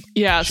lovely.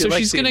 Yeah, She so likes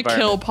she's the going to kill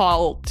environment.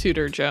 Paul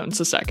Tudor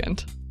Jones II.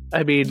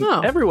 I mean,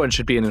 Oh. everyone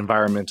should be an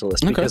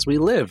environmentalist because we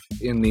live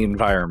in the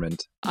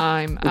environment.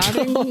 I'm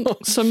adding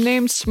some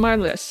names to my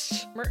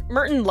list.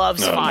 Merton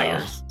loves No, fire.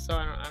 no. So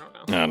I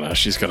don't know. No,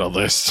 she's got a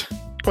list.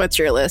 What's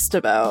your list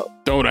about?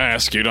 Don't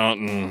ask. You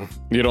don't.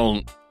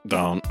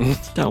 Don't.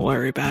 Don't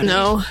worry about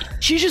No.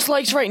 She just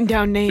likes writing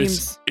down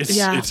names.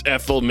 It's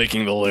Ethel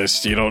making the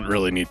list. You don't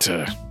really need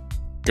to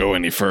go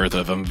any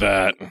further than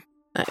that.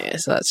 I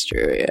guess that's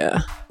true,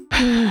 yeah.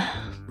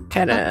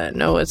 Kind of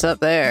know what's up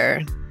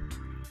there.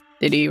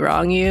 Did he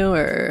wrong you,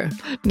 or?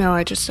 No,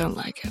 I just don't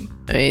like him.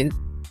 I mean,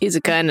 he's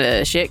a kind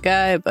of shit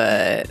guy,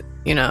 but,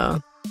 you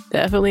know,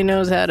 definitely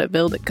knows how to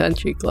build a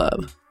country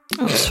club.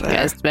 That's You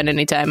guys spend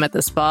any time at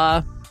the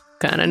spa?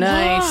 Kind of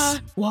nice.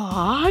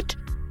 What?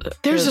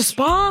 There's a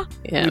spa?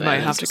 Yeah, We might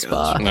man, have it's to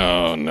a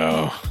go.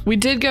 No. We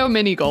did go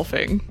mini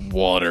golfing.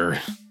 Water.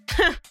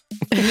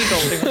 Mini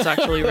golfing was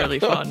actually really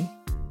fun.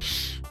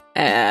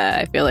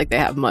 I feel like they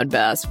have mud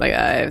baths, my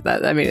guy.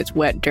 I mean, it's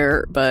wet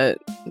dirt, but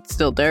it's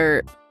still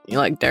dirt. You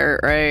like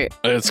dirt, right?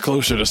 It's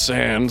closer to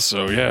sand,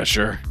 so yeah,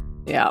 sure.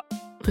 Yeah.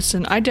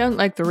 Listen, I don't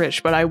like the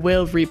rich, but I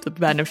will reap the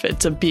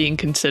benefits of being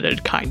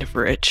considered kind of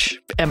rich.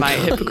 Am I a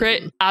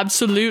hypocrite?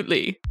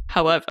 Absolutely.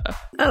 However,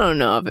 I don't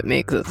know if it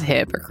makes us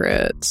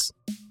hypocrites.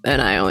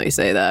 And I only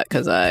say that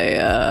because I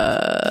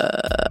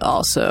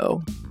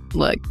also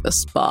like the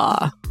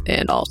spa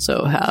and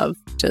also have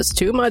just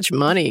too much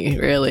money,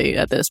 really,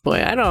 at this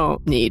point. I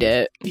don't need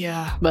it,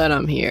 yeah. but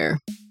I'm here.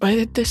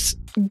 But this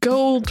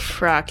gold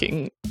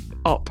fracking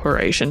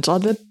operations are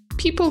the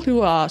people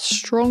who are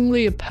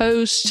strongly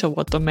opposed to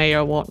what the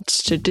mayor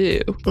wants to do.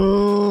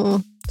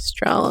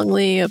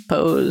 Strongly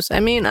opposed. I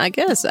mean, I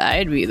guess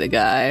I'd be the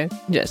guy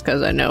just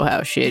because I know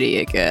how shitty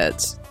it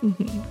gets.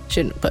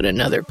 Shouldn't put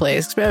another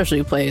place, especially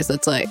a place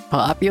that's like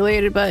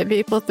populated by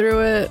people through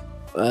it.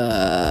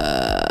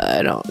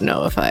 I don't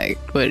know if I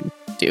would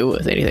do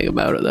with anything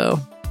about it though.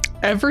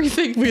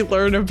 Everything we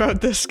learn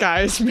about this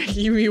guy is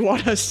making me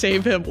want to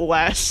save him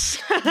less.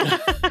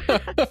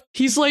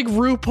 He's like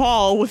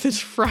RuPaul with his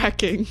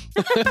fracking.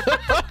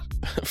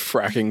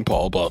 Fracking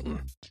Paul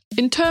Button.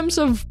 In terms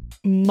of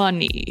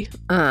money,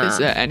 is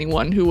there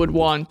anyone who would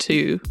want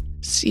to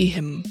see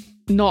him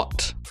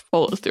not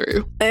follow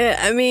through?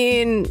 I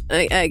mean,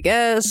 I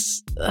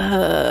guess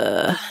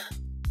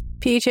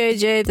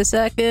PJJ the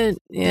second.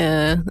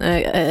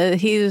 Yeah,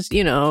 he's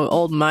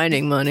old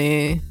mining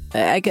money.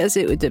 I guess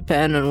it would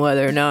depend on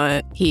whether or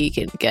not he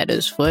can get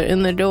his foot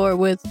in the door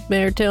with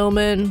Mayor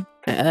Tillman.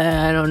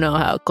 I don't know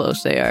how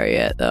close they are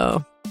yet,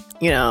 though.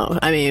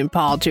 I mean,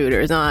 Paul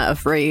Tudor's not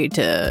afraid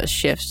to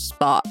shift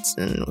spots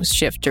and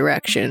shift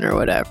direction or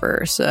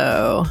whatever,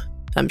 so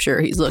I'm sure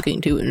he's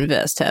looking to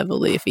invest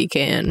heavily if he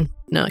can,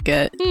 not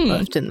get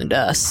left in the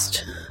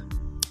dust.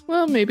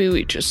 Well, maybe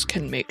we just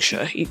can make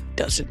sure he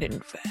doesn't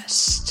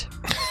invest.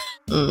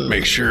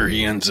 Make sure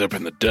he ends up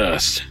in the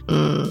dust.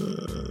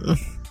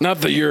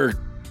 Not that you're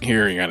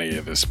hearing any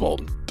of this,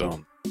 Bolton.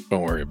 Don't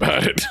worry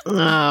about it. Oh,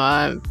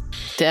 I'm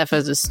deaf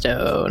as a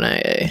stone.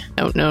 I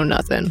don't know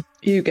nothing.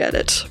 You get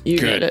it. You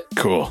Good. get it.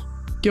 Cool.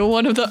 You're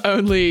one of the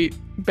only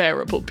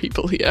bearable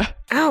people here.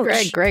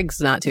 Ouch. Greg's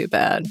not too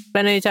bad.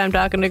 Spend any time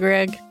talking to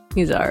Greg?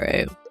 He's all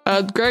right.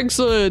 Greg's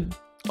a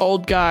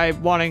old guy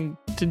wanting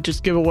to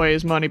just give away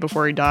his money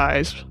before he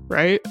dies,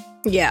 right?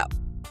 Yeah.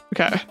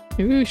 Okay.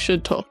 Maybe we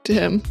should talk to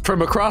him.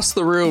 From across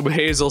the room,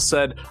 Hazel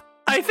said,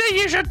 I think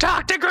you should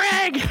talk to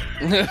Greg.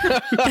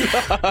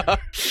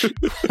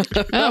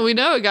 Oh, we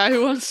know a guy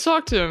who wants to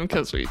talk to him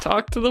because we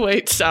talked to the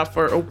wait staff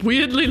for a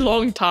weirdly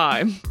long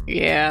time.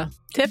 Yeah.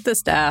 Tip the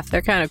staff.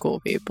 They're kind of cool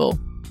people.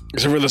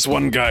 Except for this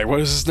one guy.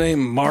 What is his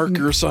name? Mark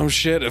or some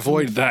shit?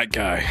 Avoid that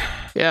guy.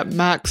 Yeah,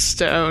 Max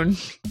Stone.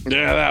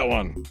 Yeah, that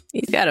one.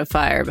 He's got a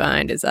fire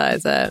behind his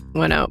eyes that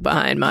went out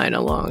behind mine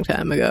a long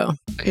time ago.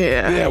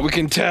 Yeah, we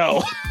can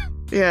tell.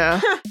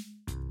 Yeah.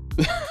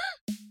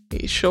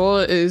 He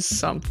sure is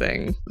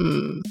something.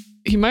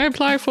 He might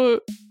apply for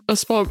a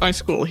spot at my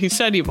school. He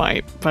said he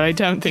might, but I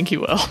don't think he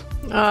will.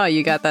 Oh,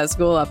 you got that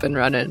school up and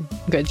running.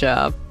 Good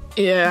job.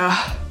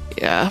 Yeah.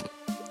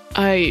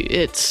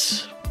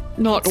 It's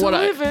not It's what a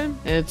I... living.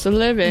 It's a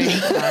living.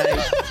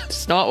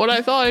 It's not what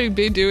I thought I'd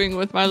be doing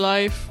with my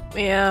life.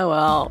 Yeah,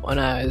 well, when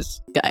I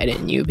was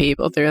guiding you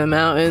people through the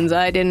mountains,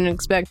 I didn't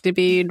expect to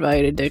be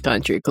invited to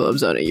country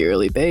clubs on a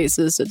yearly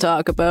basis to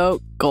talk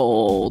about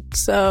gold.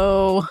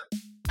 So,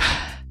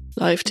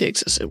 Life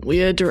takes us in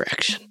weird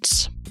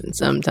directions. and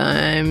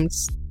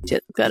sometimes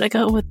just gotta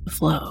go with the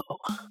flow.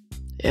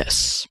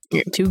 Yes.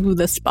 You're to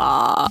the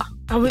spa.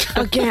 I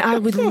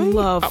would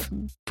love.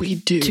 We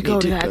do To need go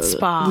to that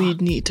spa. We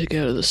need to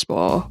go to the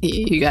spa.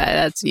 You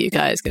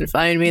guys can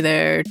find me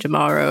there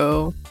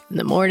tomorrow in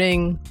the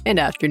morning and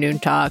afternoon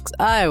talks.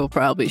 I will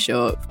probably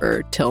show up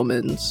for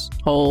Tillman's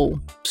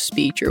whole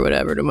speech or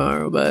whatever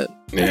tomorrow, but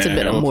it's a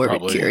bit of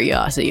morbid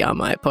curiosity on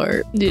my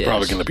part. Yes.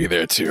 Probably going to be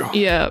there too.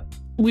 Yeah,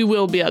 we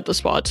will be at the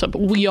spa at some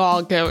point. We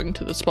are going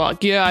to the spa.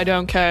 Yeah, I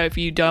don't care if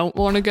you don't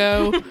want to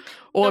go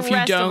or The if you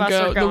rest of don't us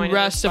go. are going The to the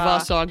rest of spa.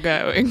 us are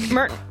going.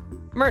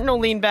 Merton will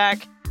lean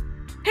back.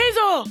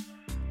 Hazel,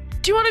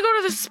 do you want to go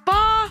to the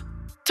spa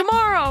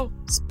tomorrow?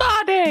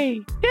 Spa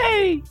day!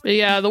 Yay! But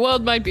yeah, the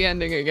world might be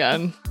ending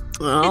again.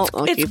 Well,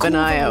 I'll keep an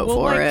eye out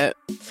for it.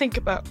 Think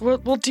about.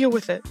 We'll deal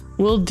with it.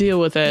 We'll deal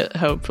with it,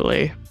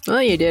 hopefully.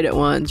 Well, you did it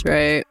once,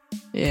 right?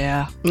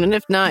 Yeah. And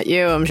if not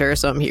you, I'm sure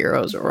some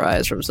heroes will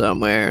rise from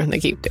somewhere and they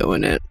keep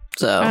doing it.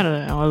 So I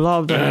don't know. I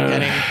love them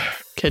getting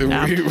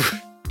kidnapped.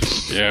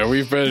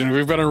 We've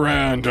been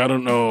around. I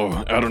don't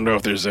know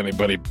if there's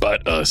anybody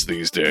but us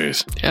these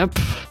days. Yep.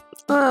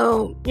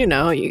 well,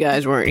 you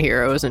guys weren't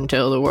heroes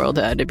until the world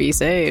had to be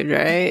saved,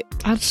 right?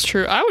 That's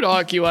true. I would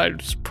argue I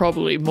was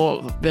probably more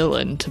of a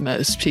villain to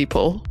most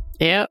people.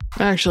 Yep.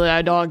 Actually,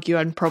 I'd argue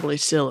I'm probably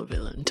still a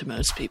villain to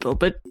most people,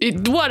 but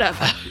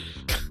whatever.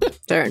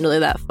 Certainly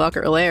that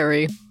fucker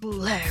Larry.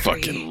 Larry.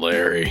 Fucking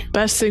Larry.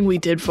 Best thing we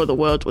did for the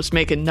world was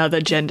make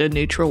another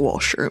gender-neutral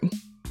washroom.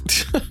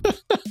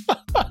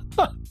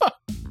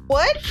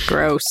 What?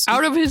 Gross.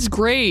 Out of his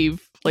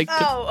grave. Like,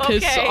 Oh, to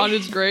piss okay. on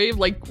his grave,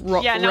 like,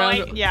 Yeah, no,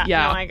 round-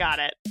 I got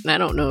it. I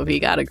don't know if he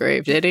got a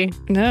grave, did he?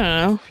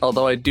 No.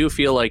 Although I do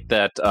feel like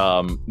that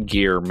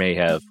Gear may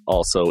have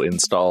also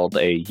installed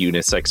a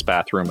unisex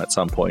bathroom at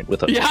some point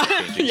with a Yeah.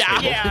 changing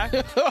Yeah.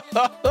 table.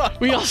 Yeah.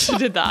 We also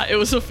did that. It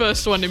was the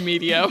first one in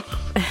Medio.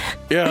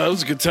 Yeah, that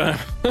was a good time.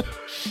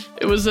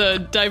 It was a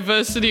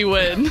diversity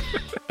win.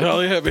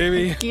 Hell yeah,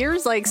 baby.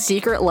 Gear's like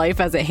secret life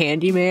as a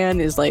handyman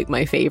is like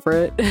my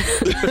favorite.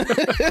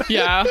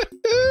 Yeah.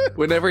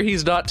 Whenever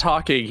he's not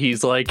talking,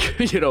 he's like,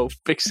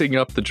 fixing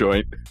up the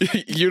joint.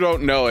 You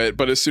don't know it,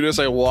 but as soon as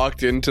I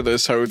walked into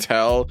this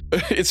hotel,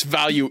 its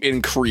value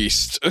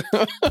increased.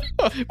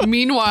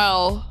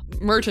 Meanwhile,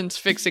 Merton's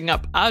fixing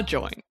up our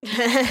joint.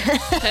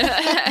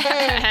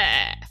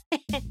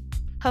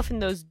 Huffing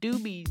those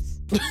doobies.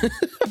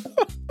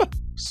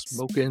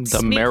 Smoking the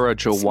Smeek-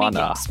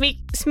 marijuana.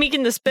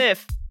 Smeeking the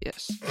spiff.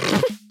 Yes.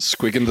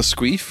 Squigging the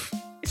squeef.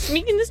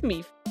 Smeeking the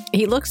smeef.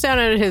 He looks down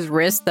at his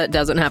wrist that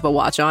doesn't have a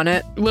watch on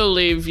it. We'll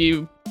leave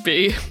you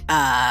be.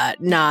 Nah,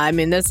 I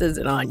mean, this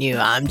isn't on you.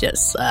 I'm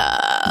just,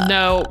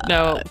 No.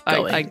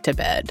 going to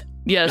bed.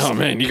 Yes. Oh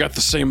man, you got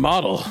the same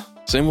model.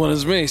 Same one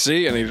as me,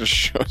 see? And he just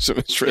shows him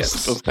his wrist.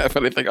 Yes. It doesn't have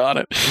anything on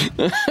it.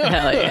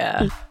 Hell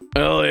yeah.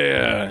 Hell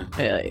yeah.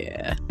 Hell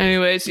yeah.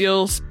 Anyways,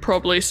 you'll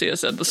probably see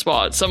us at the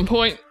spa at some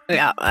point.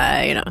 Yeah,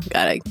 I,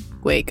 gotta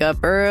wake up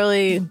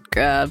early,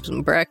 grab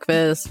some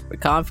breakfast,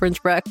 conference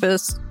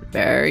breakfast.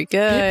 Very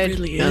good. It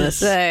really Gonna is.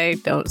 say,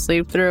 don't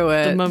sleep through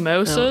it. The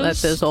mimosas. Don't let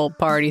this whole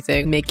party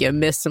thing make you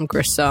miss some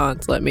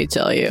croissants, let me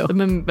tell you. The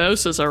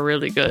mimosas are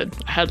really good.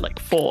 I had like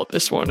 4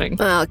 this morning.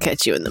 I'll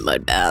catch you in the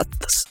mud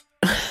baths.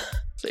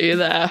 See you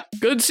there.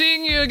 Good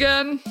seeing you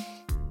again.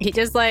 He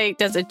just like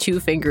does a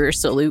 2-finger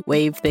salute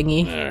wave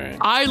thingy. All right.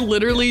 I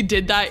literally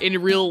did that in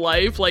real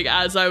life, like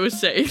as I was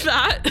saying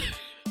that.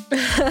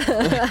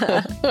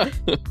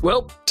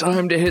 Well,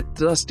 time to hit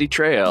the Dusty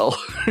Trail.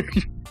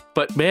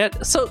 But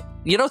man, so,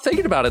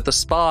 thinking about it, the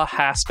spa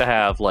has to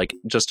have like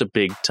just a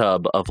big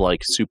tub of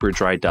like super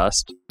dry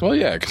dust. Well,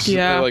 yeah, because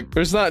Yeah.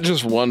 there's not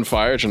just one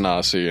fire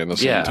genasi in the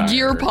same Yeah. time.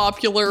 Gear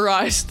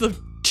popularized the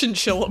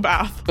chinchilla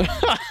bath.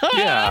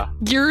 Yeah.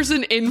 Gear's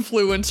an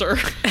influencer.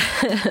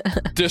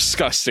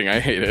 Disgusting. I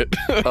hate it.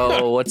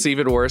 Oh, what's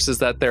even worse is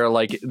that there are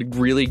like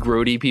really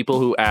grody people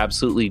who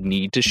absolutely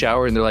need to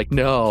shower, and they're like,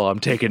 "No, I'm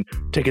taking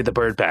the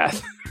bird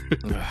bath."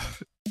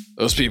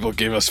 Those people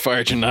gave us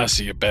Fire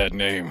Genasi a bad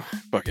name.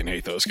 Fucking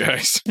hate those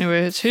guys.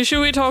 Anyways, who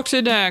should we talk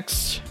to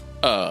next?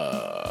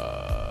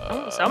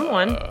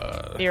 Someone,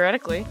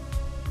 theoretically.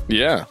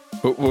 Yeah.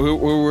 Who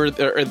were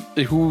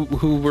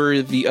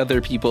the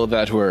other people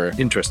that were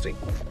Interesting.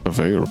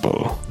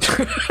 available?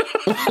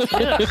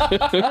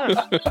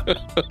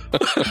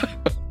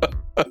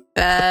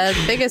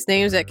 The biggest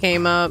names that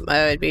came up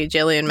would be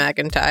Jillian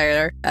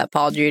McIntyre,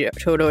 Paul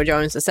Tudor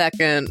Jones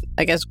II,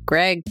 I guess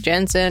Greg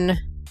Jensen, if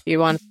you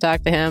want to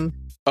talk to him.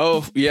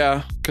 Oh,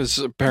 yeah, because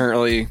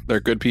apparently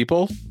they're good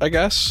people, I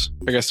guess.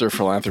 I guess they're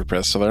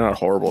philanthropists, so they're not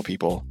horrible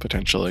people,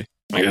 potentially.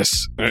 I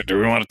guess. Do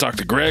we want to talk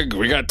to Greg?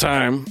 We got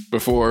time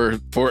before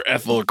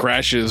Ethel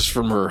crashes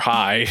from her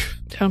high.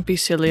 Don't be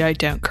silly, I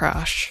don't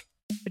crash.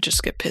 I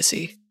just get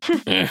pissy.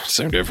 Yeah,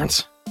 same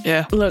difference.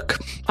 Yeah. Look,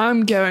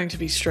 I'm going to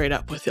be straight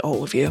up with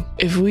all of you.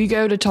 If we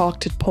go to talk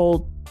to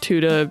Paul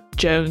Tudor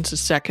Jones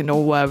II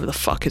or whatever the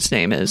fuck his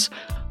name is.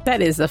 That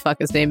is the fuck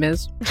his name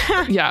is.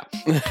 Yeah.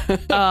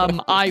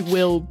 I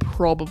will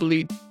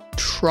probably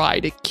try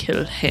to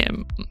kill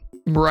him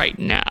right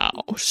now.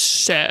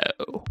 So.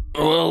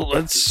 Well,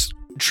 let's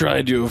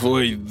try to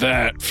avoid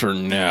that for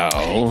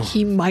now.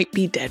 He might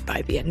be dead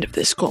by the end of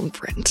this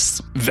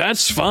conference.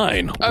 That's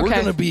fine. We're Okay.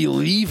 going to be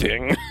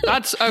leaving.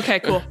 That's okay,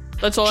 cool.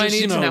 That's all Just, I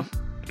need to know.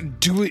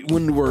 Do it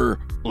when we're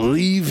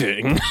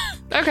leaving.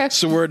 Okay.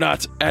 So we're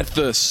not at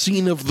the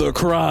scene of the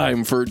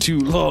crime for too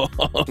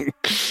long.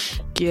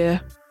 Yeah.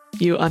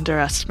 You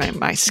underestimate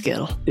my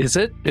skill. Is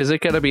it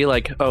going to be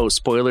like, oh,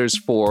 spoilers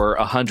for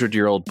a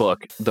 100-year-old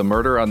book, The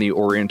Murder on the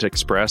Orient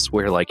Express,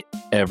 where like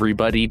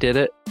everybody did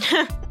it?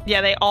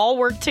 Yeah, they all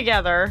work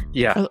together.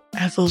 Yeah.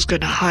 Ethel's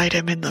gonna hide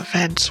him in the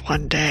vents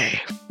one day.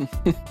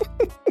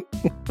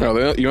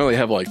 No, you only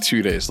have like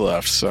 2 days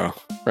left, so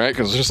right?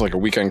 Because it's just like a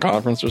weekend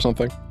conference or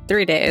something.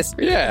 3 days.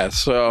 Yeah,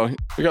 so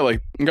you got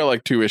like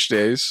 2-ish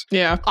days.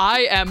 Yeah.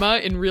 I, Emma,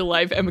 in real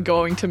life, am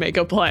going to make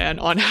a plan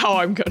on how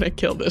I'm gonna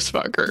kill this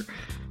fucker.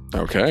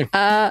 Okay.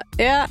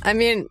 Yeah,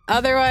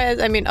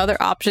 other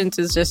options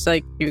is just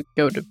like you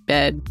go to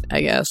bed,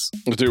 I guess.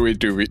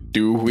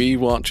 Do we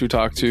want to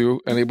talk to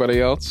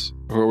anybody else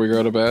before we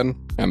go to bed,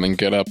 and then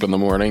get up in the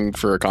morning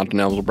for a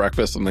continental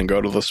breakfast, and then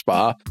go to the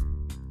spa?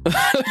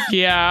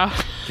 Yeah.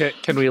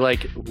 Can we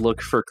like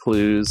look for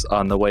clues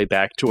on the way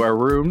back to our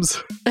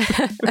rooms?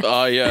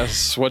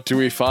 Yes. What do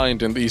we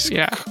find in these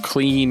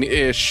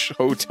clean-ish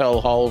hotel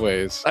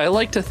hallways? I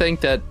like to think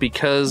that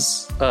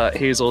because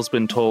Hazel's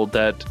been told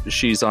that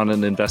she's on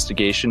an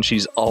investigation,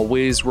 she's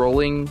always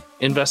rolling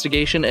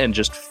investigation and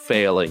just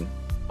failing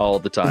all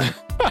the time.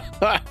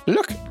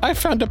 Look, I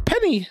found a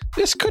penny.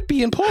 This could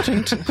be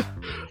important.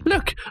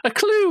 Look, a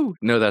clue.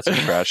 No, that's a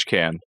trash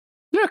can.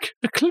 Look,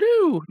 a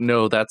clue.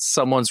 No, that's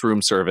someone's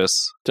room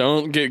service.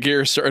 Don't get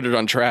gear started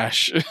on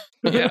trash.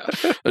 Yeah.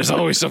 There's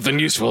always something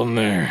useful in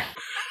there.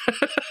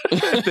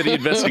 Then he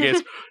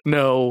investigates.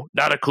 No,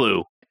 not a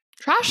clue.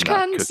 Trash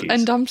Not cans cookies.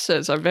 and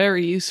dumpsters are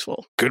very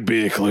useful. Could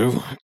be a clue.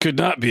 Could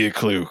not be a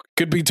clue.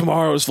 Could be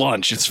tomorrow's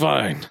lunch. It's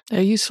fine.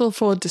 They're useful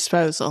for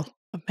disposal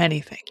of many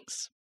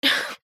things.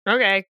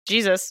 Okay,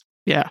 Jesus.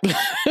 Yeah.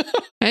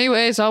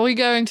 Anyways, are we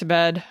going to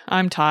bed?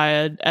 I'm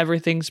tired.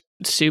 Everything's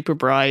super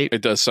bright.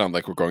 It does sound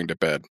like we're going to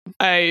bed.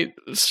 I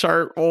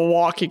start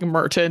walking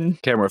Merton.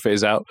 Camera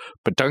phase out.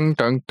 Ba-dung,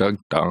 dung, dung,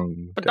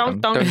 dung. Dong,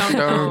 dong, dong,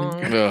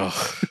 dong.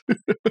 Ugh.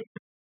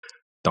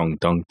 Dung,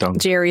 dung, dung.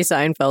 Jerry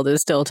Seinfeld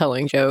is still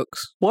telling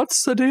jokes.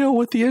 What's the deal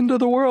with the end of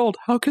the world?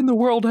 How can the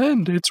world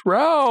end? It's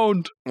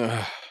round.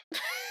 Ugh.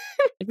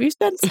 Have you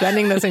been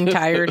spending this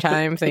entire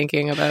time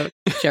thinking about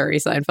Jerry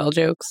Seinfeld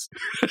jokes?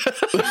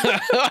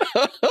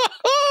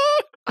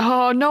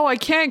 Oh, no, I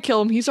can't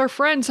kill him. He's our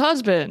friend's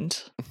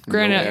husband.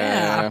 Granted,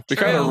 Yeah, We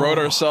kind of true. wrote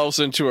ourselves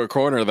into a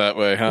corner that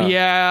way, huh?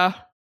 yeah.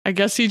 I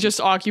guess he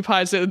just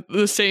occupies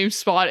the same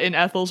spot in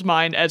Ethel's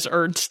mind as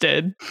Ernst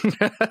did.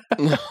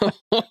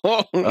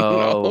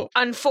 No.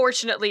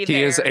 Unfortunately, He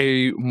there. is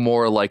a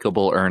more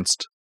likable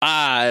Ernst.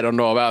 I don't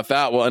know about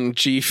that one,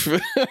 Chief.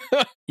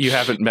 You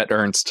haven't met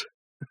Ernst.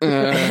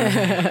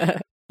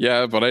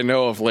 Yeah, but I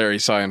know of Larry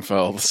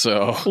Seinfeld,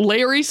 so.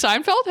 Larry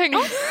Seinfeld? Hang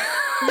on.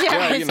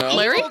 Yeah, you his know.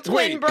 Larry? evil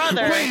twin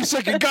brother. Wait a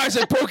second, guys,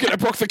 I broke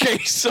the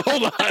case.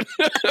 Hold on.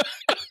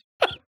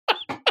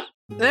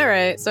 All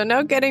right, so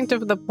now getting to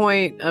the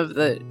point of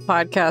the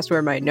podcast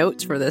where my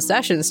notes for the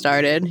session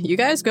started, you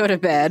guys go to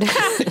bed.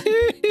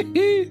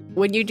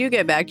 When you do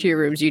get back to your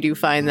rooms, you do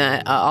find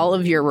that all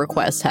of your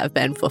requests have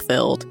been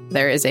fulfilled.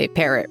 There is a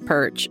parrot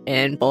perch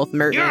in both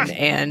Merton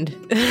and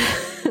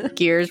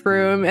Gear's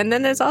room, and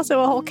then there's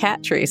also a whole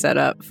cat tree set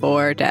up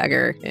for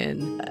Dagger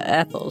in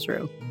Ethel's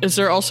room. Is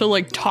there also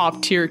like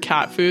top tier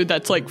cat food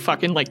that's like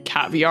fucking like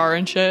caviar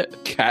and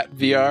shit? Cat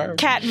VR?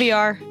 Cat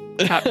VR.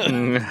 Cat,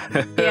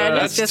 Yeah,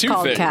 That's it's just two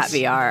called things. cat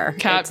VR.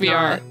 cat It's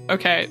VR. not-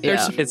 Okay.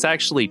 There's It's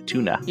actually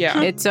tuna.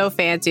 yeah. It's so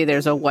fancy,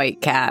 there's a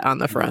white cat on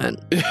the front.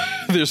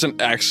 There's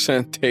an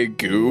accent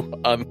goo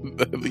on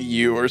the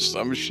U or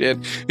some shit.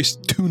 It's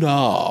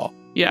tuna.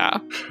 Yeah.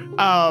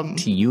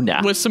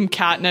 Tuna. With some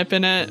catnip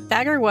in it.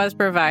 Dagger was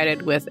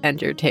provided with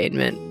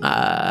entertainment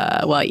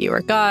while you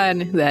were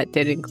gone. That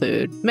did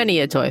include many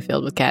a toy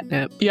filled with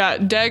catnip. Yeah,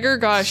 Dagger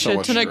got a So shit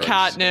much ton of drugs.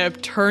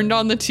 catnip, turned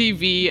on the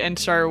TV, and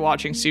started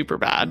watching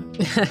Superbad.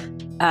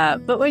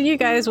 But when you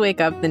guys wake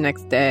up the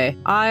next day,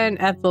 on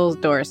Ethel's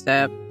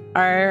doorstep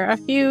are a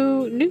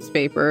few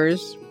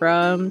newspapers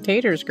from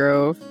Tater's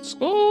Grove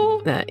School.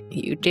 that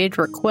you did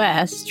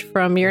request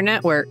from your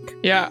network.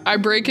 Yeah, I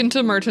break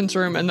into Merton's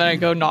room and then I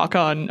go knock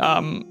on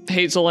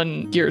Hazel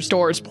and Gear's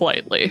doors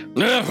politely.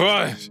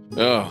 Oh,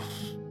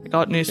 I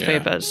got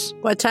newspapers.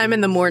 What time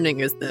in the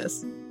morning is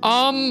this?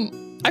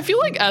 I feel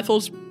like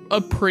Ethel's a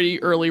pretty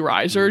early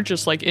riser,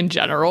 just like in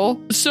general.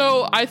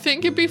 So I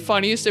think it'd be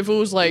funniest if it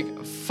was like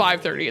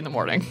 5:30 in the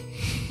morning.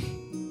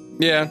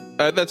 yeah.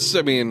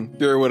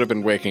 There would have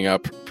been waking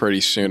up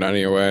pretty soon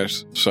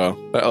anyways, so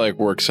that like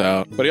works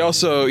out. But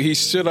he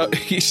stood up.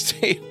 He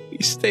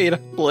stayed up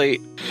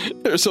late.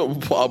 There's a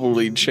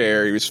wobbly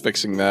chair. He was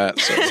fixing that,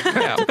 so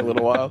it took a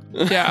little while.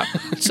 Yeah.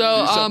 So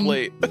He was up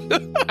late.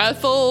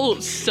 Ethel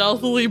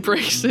stealthily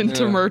breaks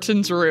into Yeah.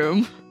 Merton's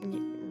room.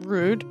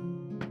 Rude.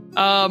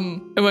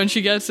 And when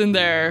she gets in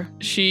there,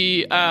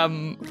 she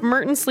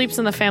Merton sleeps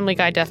in the Family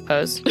Guy death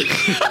pose. In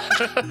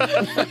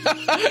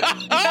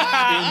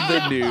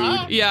the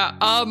nude. Yeah,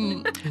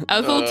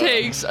 Ethel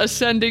takes a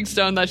sending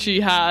stone that she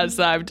has,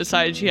 that I've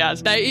decided she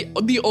has.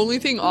 The only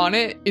thing on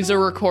it is a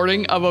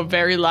recording of a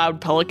very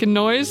loud pelican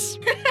noise.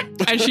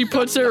 And she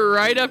puts it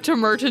right up to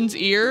Merton's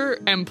ear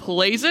and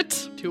plays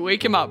it to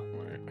wake him up.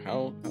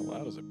 How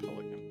loud is a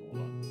pelican?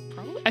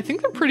 Hold on. I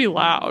think they're pretty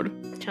loud.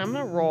 Okay, I'm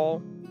gonna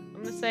roll.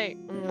 I'm gonna say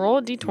roll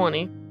a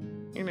d20.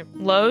 You're gonna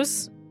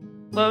lows.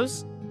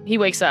 He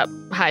wakes up.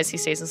 Highs, he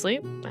stays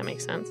asleep. That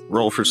makes sense.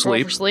 Roll for Roll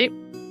sleep. for sleep.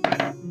 All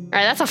right,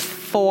 that's a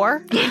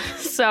 4.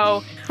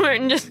 So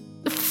Merton just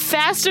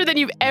faster than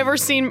you've ever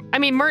seen. I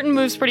mean, Merton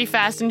moves pretty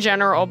fast in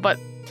general, but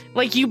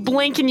like you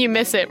blink and you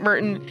miss it.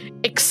 Merton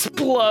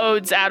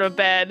explodes out of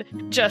bed.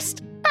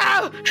 Just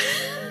ow!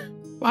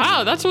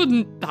 Wow,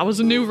 that was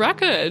a new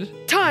record.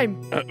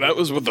 Time. That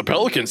was what the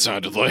pelican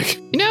sounded like.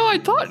 You know, I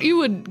thought you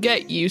would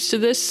get used to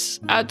this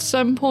at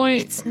some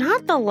point. It's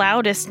not the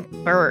loudest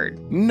bird.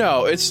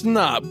 No, it's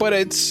not. But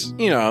it's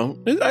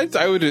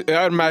I would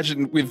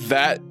imagine with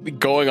that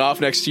going off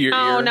next to your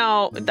Oh ear.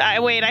 no!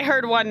 Wait, I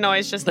heard one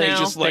noise just They now.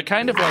 just They like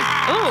kind of like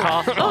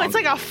cough Oh, on- it's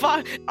like a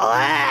fuck.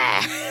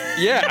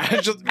 yeah,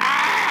 just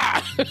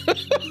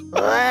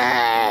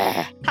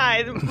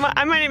Hi,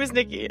 my name is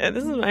Nikki, and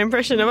this is my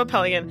impression of a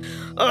pelican.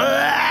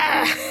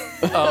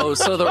 Oh,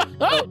 so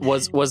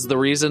was the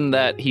reason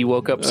that he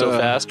woke up so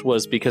fast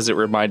was because it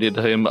reminded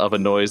him of a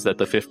noise that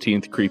the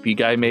 15th creepy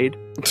guy made?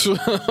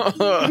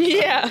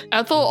 Yeah.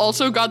 Ethel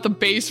also got the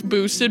bass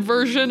boosted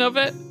version of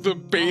it. the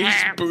bass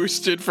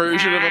boosted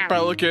version of a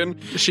pelican.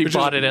 She which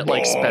bought is- it at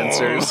like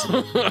Spencer's.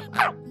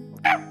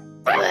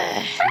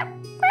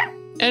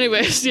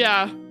 Anyways,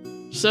 yeah.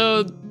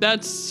 So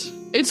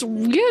it's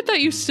weird that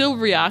you still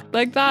react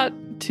like that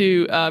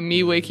to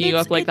me waking you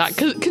It's- up like that.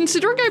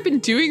 Considering I've been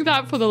doing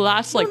that for the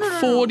last like No, no,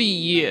 no, 40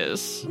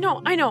 years.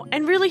 No, I know,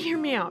 and really hear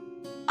me out.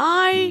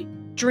 I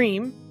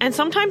dream, and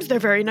sometimes they're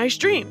very nice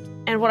dreams.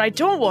 And what I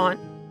don't want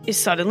is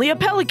suddenly a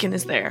pelican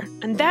is there,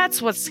 and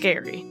that's what's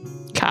scary.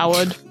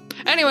 Coward.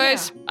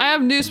 Anyways, I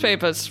have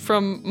newspapers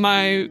from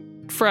my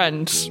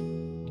friends.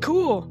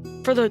 Cool.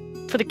 For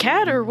the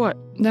cat or what?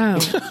 No.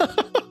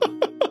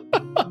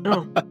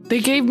 Oh. They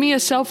gave me a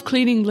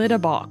self-cleaning litter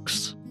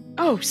box.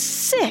 Oh,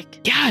 sick.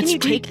 Yeah, Can it's you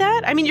take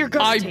that? I mean, you're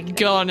gonna take I'm it.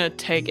 gonna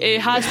take it.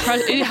 It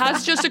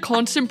has just a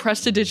constant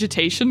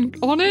prestidigitation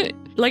on it.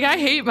 Like, I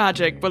hate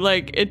magic, but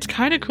like it's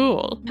kind of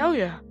cool. Hell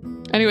yeah.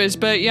 Anyways,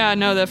 but yeah,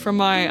 no, they're from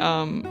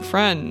my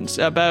friends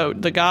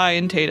about the guy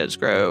in Tater's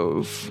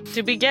Grove.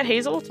 Did we get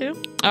Hazel too?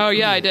 Oh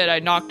yeah, I did. I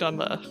knocked on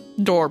the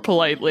door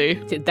politely.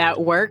 Did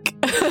that work?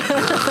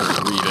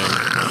 Reading.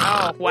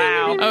 Oh,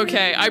 wow.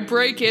 Okay, I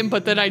break in,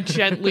 but then I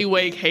gently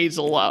wake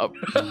Hazel up.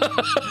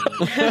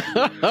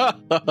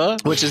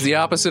 Which is the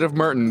opposite of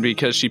Merton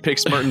because she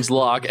picks Merton's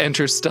lock,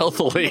 enters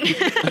stealthily.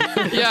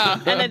 Yeah.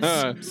 And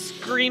then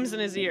screams in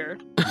his ear.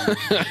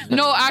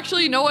 No,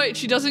 actually, you know what?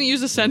 She doesn't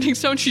use a sending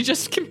stone. She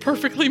just can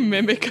perfectly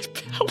mimic a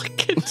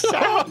pelican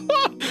sound.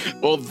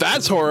 Well,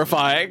 that's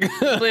horrifying.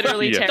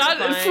 Literally Yeah. That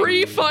terrifying.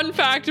 free fun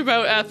fact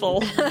about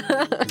Ethel.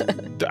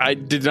 I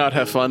did not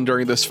have fun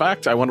during this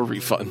fact. I want a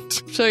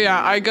refund. So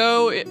yeah, I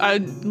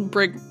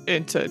break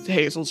into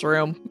Hazel's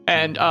room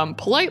and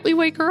politely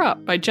wake her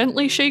up by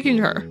gently shaking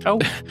her. Oh.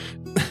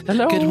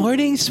 Hello. Good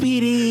morning,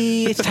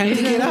 sweetie. It's time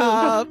to get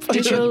up.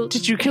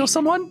 Did you kill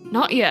someone?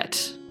 Not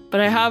yet,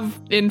 but I have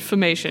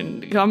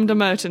information. Come to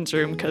Merton's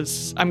room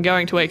because I'm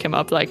going to wake him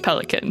up like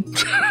Pelican.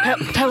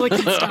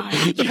 Pelican style.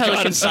 You gotta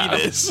Pelican see style.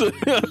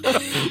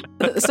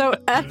 this. So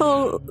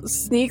Ethel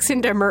sneaks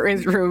into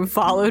Merton's room,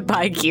 followed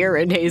by Gear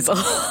and Hazel.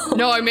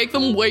 No, I make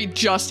them wait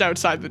just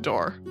outside the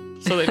door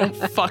so they don't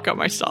fuck up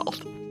my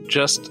stealth.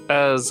 Just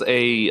as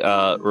a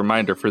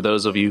reminder for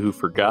those of you who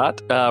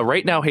forgot,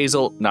 right now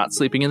Hazel not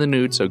sleeping in the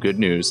nude, so good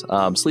news.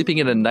 Sleeping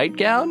in a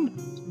nightgown,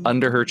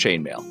 under her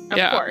chainmail.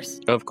 Yeah. Of course.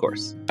 Of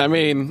course. I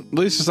mean, at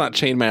least it's not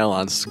chainmail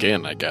on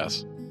skin, I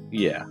guess.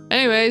 Yeah.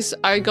 Anyways,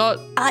 I got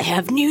I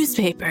have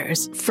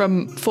newspapers.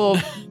 for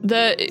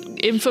the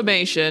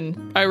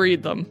information, I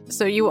read them.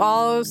 So you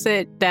all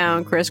sit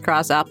down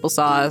crisscross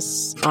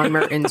applesauce on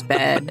Merton's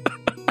bed,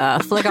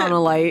 flick on a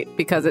light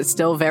because it's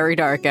still very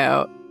dark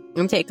out,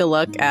 and take a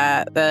look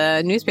at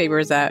the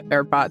newspapers that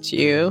are brought to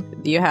you.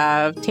 You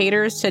have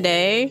Taters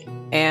Today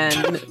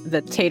and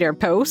the Tater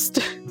Post.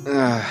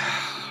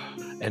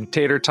 And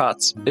Tater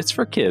Tots, it's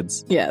for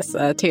kids. Yes,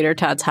 Tater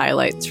Tots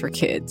highlights for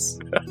kids.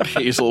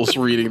 Hazel's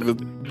reading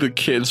the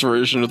kids'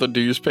 version of the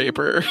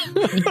newspaper.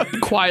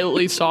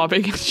 Quietly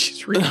sobbing as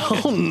she's reading.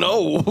 Oh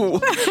no!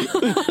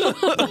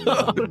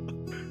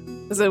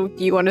 So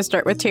you want to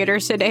start with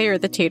Taters Today or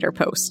the Tater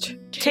Post?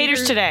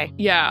 Taters Today.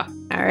 Yeah.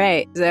 All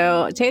right.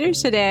 So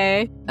Taters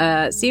Today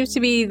seems to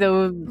be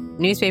the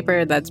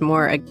newspaper that's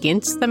more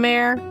against the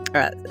mayor.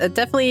 It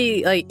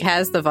definitely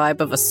has the vibe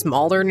of a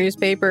smaller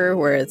newspaper,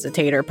 whereas the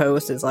Tater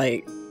Post is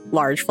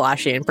large,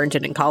 flashy, and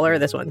printed in color.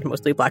 This one's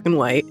mostly black and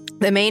white.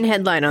 The main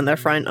headline on the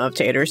front of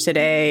Taters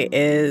Today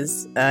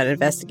is an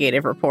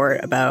investigative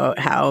report about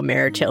how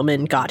Mayor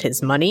Tillman got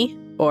his money,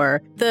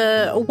 or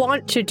the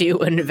want to do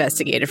an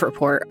investigative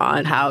report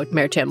on how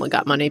Mayor Tillman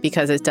got money,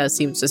 because it does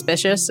seem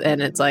suspicious,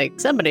 and it's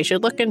somebody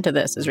should look into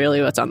this is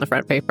really what's on the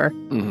front paper.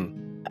 Mm-hmm.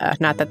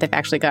 Not that they've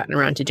actually gotten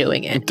around to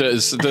doing it.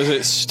 Does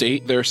it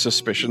state their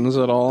suspicions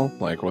at all?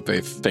 Like what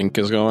they think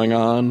is going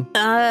on?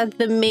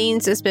 The main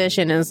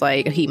suspicion is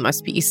he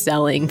must be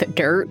selling the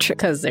dirt,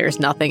 because there's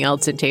nothing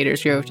else in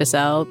Taters Grove to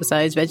sell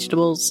besides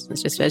vegetables.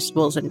 It's just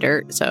vegetables and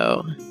dirt.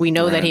 So we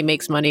know that he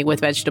makes money with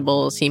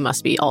vegetables. He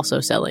must be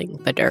also selling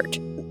the dirt.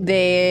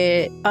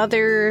 The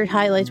other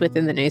highlights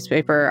within the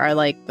newspaper are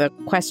the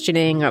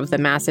questioning of the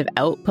massive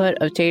output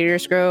of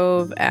Taters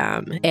Grove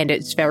and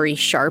its very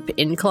sharp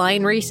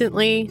incline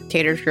recently.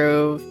 Taters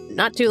Grove,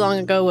 not too long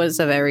ago, was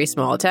a very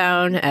small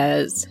town,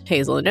 as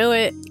Hazel knew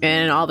it,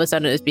 and all of a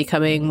sudden it's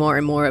becoming more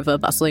and more of a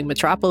bustling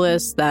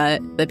metropolis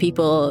that the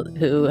people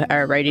who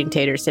are writing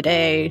Taters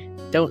Today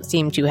don't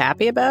seem too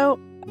happy about.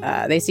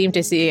 They seem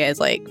to see it as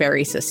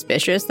very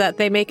suspicious that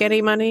they make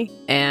any money,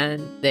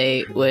 and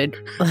they would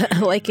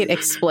like it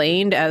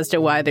explained as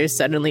to why there's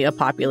suddenly a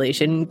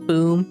population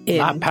boom.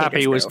 My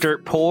pappy was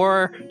dirt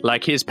poor,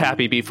 like his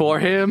pappy before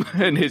him,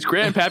 and his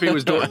grandpappy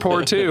was dirt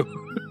poor too.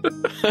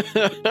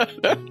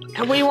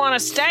 And we want to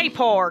stay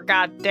poor,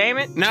 god damn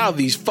it. Now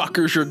these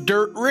fuckers are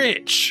dirt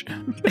rich.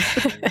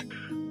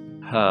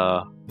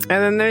 And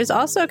then there's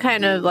also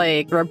kind of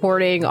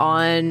reporting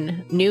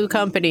on new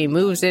company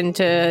moves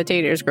into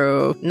Taters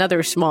Grove.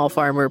 Another small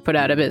farmer put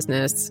out of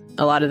business.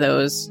 A lot of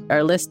those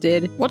are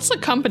listed. What's the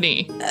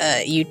company?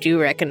 You do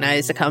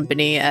recognize the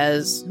company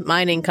as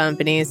mining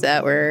companies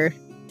that were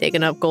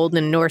taking up gold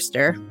in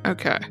Norster.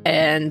 Okay.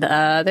 And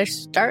they're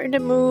starting to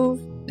move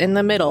in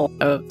the middle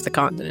of the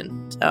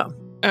continent. So.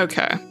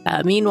 Okay.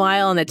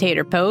 Meanwhile, on the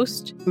Tater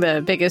Post,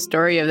 the biggest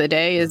story of the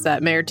day is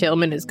that Mayor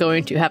Tillman is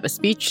going to have a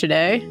speech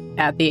today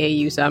at the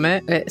AU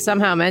Summit. It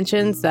somehow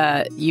mentions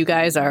that you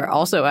guys are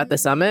also at the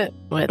summit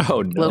with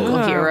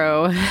local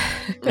hero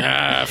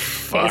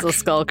Hazel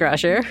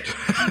Skullcrusher.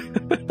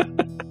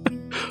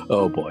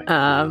 Oh boy.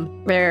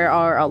 There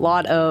are a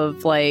lot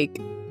of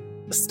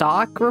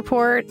stock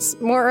reports,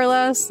 more or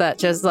less, that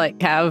just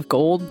have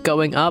gold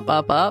going up,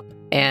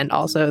 and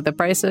also the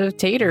price of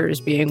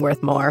taters being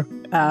worth more.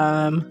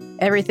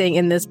 Everything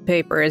in this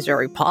paper is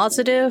very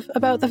positive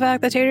about the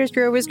fact that Taters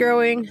Grove is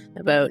growing,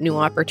 about new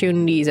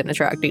opportunities and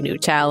attracting new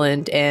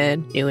talent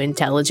and new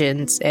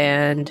intelligence,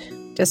 and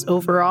just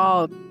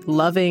overall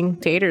loving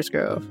Taters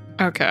Grove.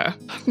 Okay.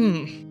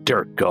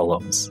 Dirt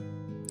golems.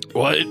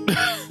 What?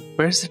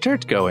 Where's the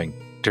dirt going?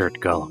 Dirt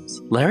golems.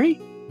 Larry?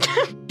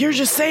 You're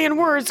just saying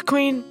words,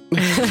 Queen.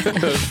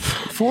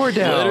 4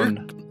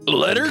 down.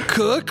 Let her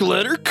cook.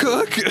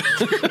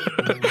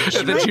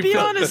 She might be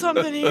onto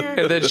something here.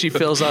 And then she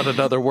fills out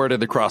another word in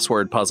the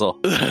crossword puzzle.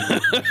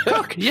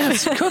 Cook.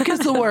 Yes, cook is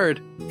the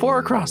word. 4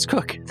 across.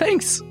 Cook.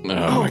 Thanks.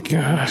 Oh my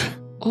god.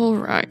 All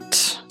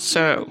right.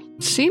 So,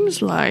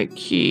 seems like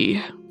he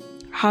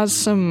has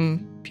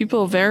some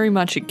people very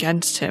much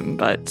against him,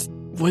 but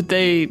would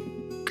they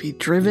be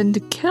driven to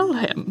kill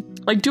him?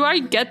 Do I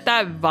get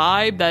that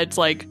vibe that's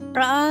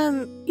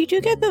You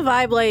do get the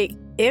vibe,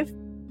 if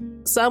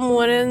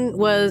someone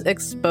was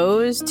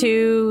exposed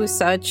to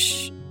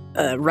such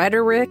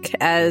rhetoric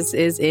as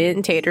is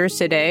in Taters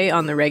Today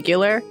on the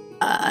regular,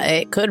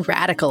 it could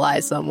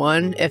radicalize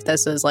someone if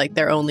this is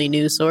their only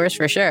news source,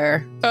 for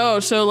sure. Oh,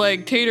 so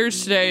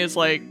Taters Today is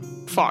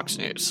Fox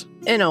News.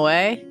 In a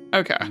way.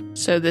 Okay.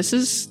 So this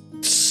is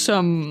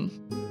some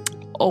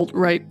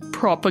alt-right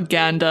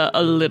propaganda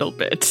a little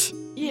bit.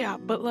 Yeah,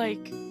 but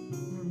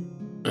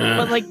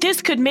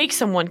this could make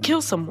someone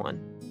kill someone.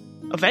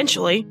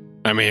 Eventually.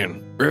 I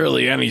mean,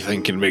 really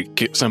anything can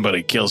make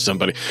somebody kill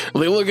somebody.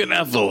 Look at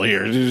Ethel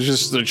here. It's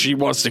just that she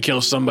wants to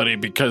kill somebody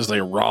because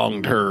they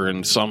wronged her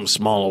in some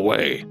small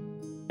way.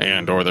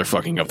 And or they're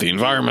fucking up the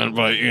environment,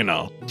 but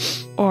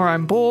or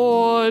I'm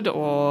bored,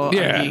 or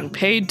Yeah. I'm being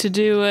paid to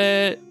do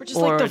it. We're just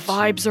like the it's-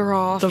 vibes are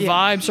off. The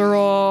vibes are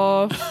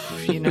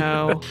off, you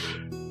know.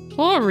 A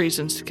lot of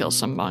reasons to kill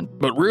someone.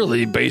 But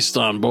really, based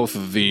on both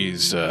of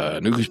these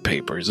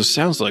newspapers, it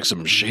sounds like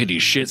some shady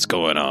shit's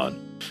going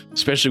on.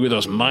 Especially with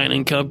those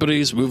mining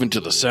companies moving to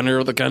the center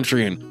of the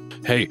country. And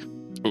hey,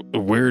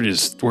 where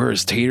is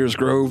Taters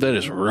Grove? That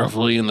is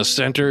roughly in the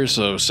center,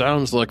 so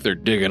sounds like they're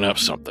digging up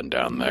something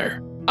down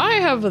there. I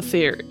have a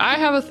theory. I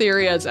have a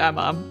theory as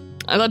Emma.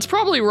 And that's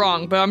probably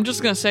wrong, but I'm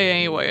just going to say it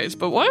anyways.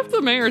 But what if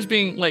the mayor's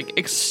being, like,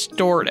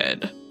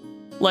 extorted?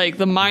 Like,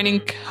 the mining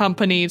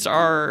companies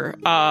are,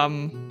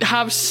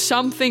 have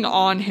something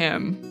on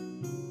him.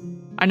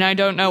 And I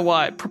don't know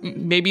what.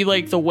 Maybe,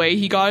 like, the way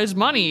he got his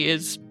money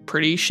is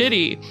pretty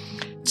shitty.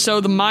 So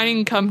the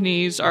mining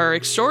companies are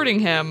extorting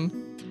him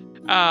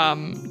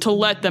to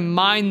let them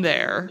mine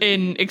there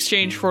in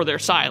exchange for their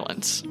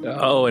silence.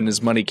 Oh, and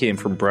his money came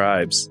from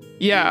bribes.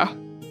 Yeah.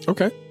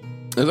 Okay.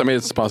 I mean,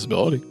 it's a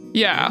possibility.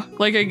 Yeah.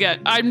 Like,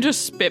 I'm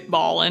just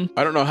spitballing.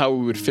 I don't know how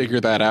we would figure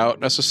that out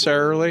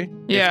necessarily,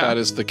 Yeah. if that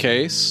is the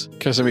case.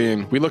 Because, I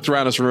mean, we looked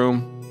around his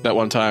room that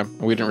one time,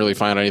 and we didn't really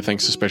find anything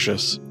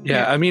suspicious.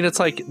 Yeah, I mean, it's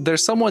like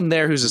there's someone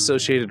there who's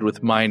associated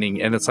with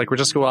mining, and it's like we're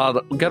just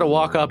gonna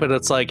walk up, and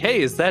it's like,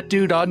 hey, is that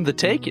dude on the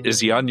take? Is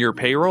he on your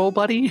payroll,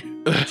 buddy?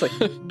 It's like,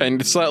 And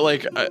it's not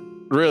like,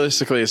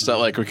 realistically, it's not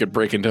like we could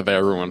break into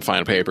their room and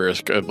find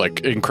papers,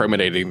 like,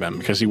 incriminating them,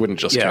 because he wouldn't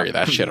just Yeah. carry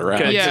that shit around.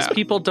 because Yeah.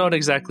 people don't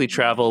exactly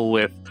travel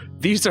with.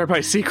 These are my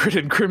secret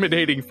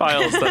incriminating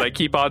files that I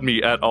keep on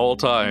me at all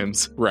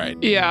times. Right.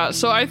 Yeah,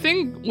 so I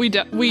think we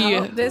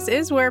Oh, this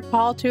is where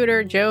Paul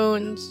Tudor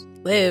Jones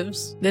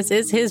lives. This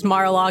is his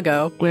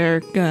Mar-a-Lago.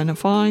 we're gonna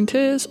find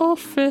his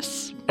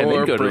office. And or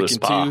then go to break a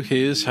spa. into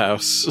his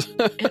house.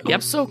 And Yep.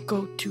 also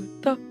go to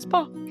the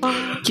spa.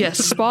 Yes,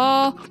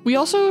 spa. We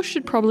also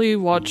should probably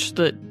watch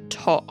the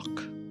talk.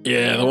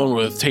 Yeah, the one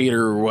with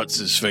Tater, what's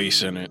his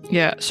face in it.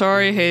 Yeah,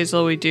 sorry,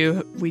 Hazel. We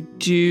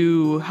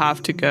do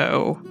have to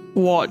go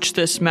watch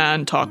this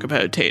man talk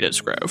about Taters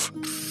Grove.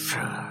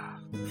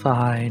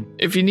 Fine.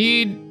 If you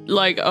need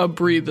like a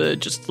breather,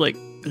 just like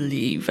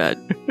leave it.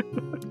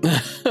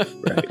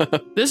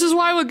 This is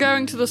why we're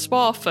going to the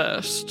spa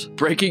first.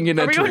 Breaking and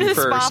Are we going entering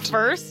to the spa first.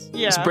 first?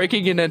 Yeah. It's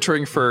breaking and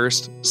entering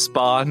first.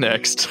 Spa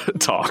next.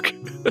 Talk.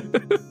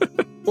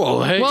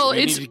 Well, hey, Well, we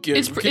it's- need to get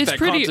it's that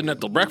pretty-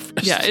 continental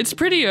breakfast. Yeah, it's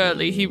pretty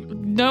early.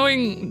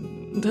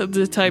 Knowing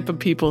the type of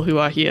people who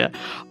are here.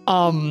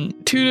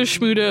 Tuda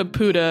Shmuda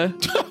Puda.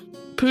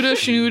 Puda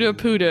Shnuda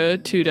Puda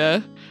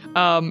Tuda.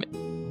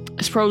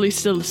 Is probably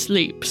still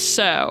asleep.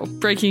 So,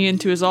 breaking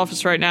into his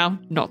office right now,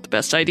 not the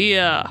best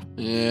idea.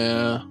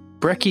 Yeah.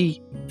 Brecky,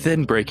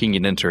 then breaking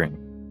and entering.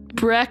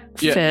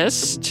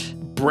 Breakfast.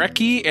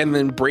 Brecky and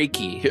then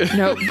Breaky.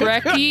 No,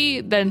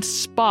 Brecky, then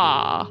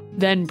spa,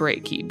 then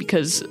breaky.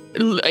 Because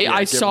Yeah,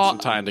 I give him saw. some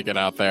time to get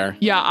out there.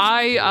 Yeah,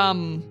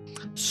 I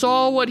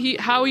saw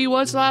how he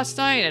was last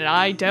night, and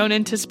I don't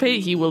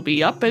anticipate he will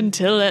be up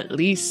until at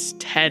least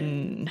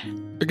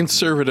 10. A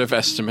conservative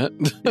estimate.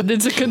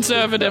 It's a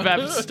conservative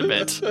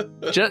estimate.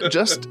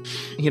 Just,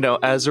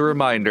 as a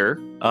reminder,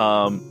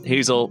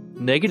 Hazel,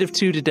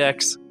 -2 to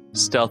Dex,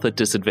 stealth at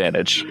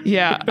disadvantage.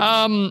 Yeah.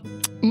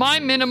 My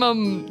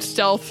minimum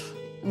stealth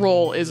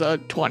roll is a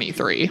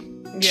 23.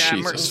 Yeah,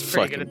 Jesus Merton's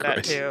pretty good at that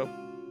fucking too.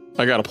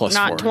 I got a plus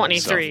Not 4.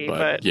 23,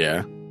 but-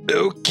 yeah.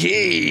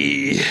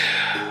 Okay.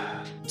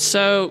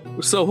 So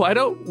So why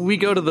don't we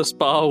go to the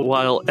spa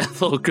while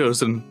Ethel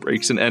goes and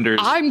breaks and enters?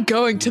 I'm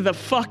going to the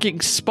fucking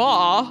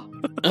spa.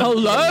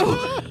 Hello?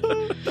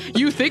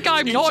 You think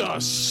I'm not? a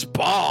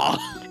spa.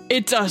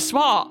 It's a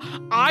spa.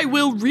 I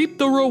will reap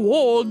the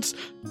rewards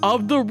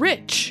of the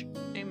rich.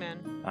 Amen.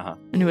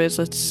 Anyways,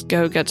 let's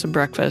go get some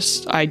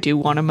breakfast. I do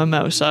want a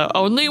mimosa.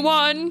 Only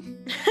one.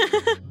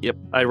 Yep.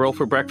 I roll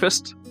for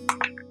breakfast.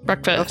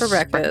 Breakfast. Go for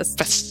breakfast.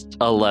 Breakfast.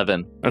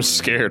 11. I'm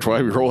scared. Why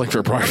are we rolling for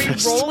Are we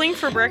breakfast? rolling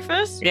for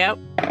breakfast? Yep.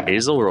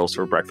 Hazel rolls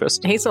for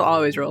breakfast. Hazel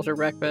always rolls for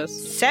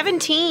breakfast.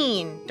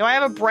 17. Do I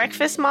have a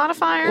breakfast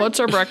modifier? What's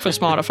our breakfast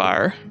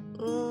modifier?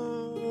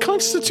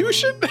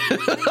 Constitution?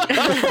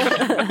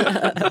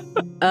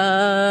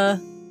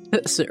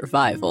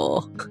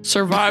 Survival.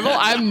 Survival?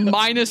 I'm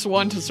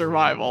 -1 to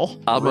survival.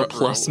 I'm a Ruh-roh.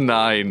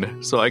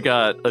 +9, so I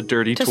got a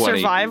dirty to 20.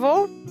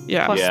 survival?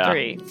 Yeah. Plus Yeah.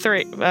 3.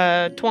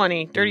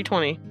 20. Dirty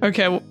 20.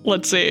 Okay,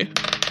 let's see.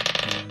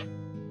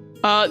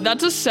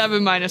 That's a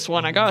 7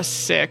 -1. I got a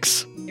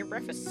 6. Your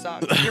breakfast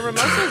sucks. Your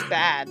mimosa's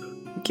bad.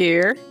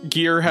 Gear.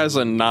 Gear has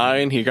a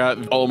 9. He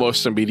got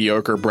almost a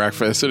mediocre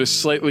breakfast. It is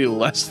slightly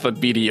less than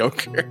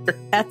mediocre.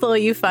 Ethel,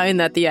 you find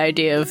that the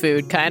idea of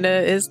food kind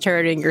of is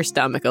turning your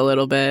stomach a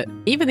little bit.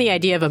 Even the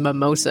idea of a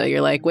mimosa,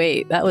 you're like,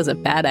 wait, that was a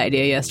bad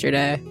idea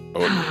yesterday.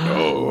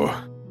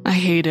 Oh I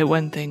hate it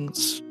when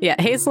things.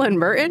 Yeah, Hazel and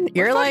Merton,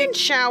 you're We're like, fucking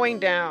chowing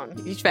down.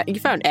 you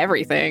found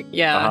everything.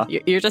 Yeah, Uh-huh.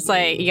 you're just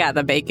like, you got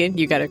the bacon,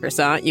 you got a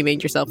croissant, you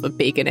made yourself a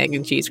bacon, egg,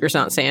 and cheese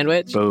croissant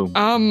sandwich. Boom.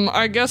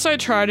 I guess I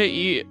try to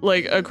eat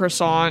like a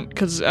croissant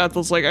because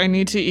Ethel's like, I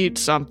need to eat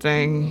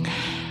something.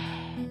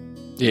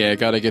 Yeah,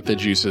 gotta get the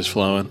juices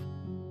flowing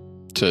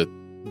to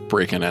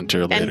break and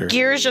enter later. And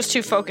Gear's just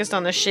too focused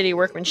on the shitty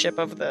workmanship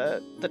of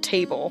the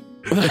table.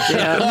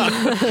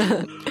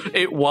 Yeah.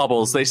 It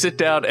wobbles. They sit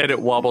down and it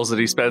wobbles, and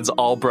he spends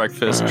all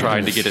breakfast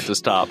trying to get it to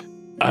stop.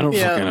 I don't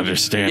Yeah. fucking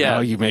understand Yeah. how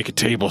you make a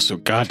table so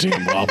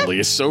goddamn wobbly.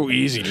 It's so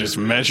easy. Just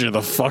measure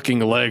the fucking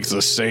legs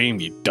the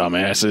same, you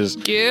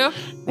dumbasses. Yeah.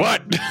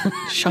 What?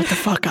 Shut the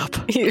fuck up.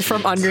 He's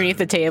from underneath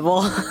the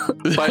table.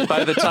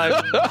 By the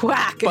time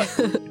Whack.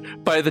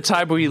 by the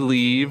time we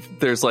leave,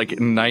 there's like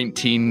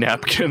 19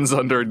 napkins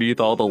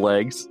underneath all the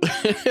legs.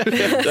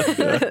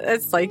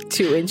 It's like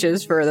 2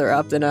 inches further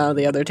up than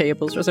the other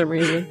tables for some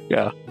reason.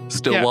 Yeah,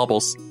 still Yeah.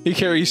 wobbles. He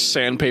carries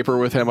sandpaper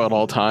with him at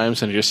all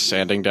times and just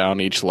sanding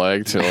down each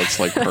leg till it's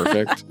like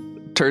perfect.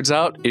 Turns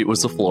out it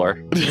was the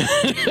floor.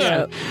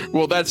 Yeah.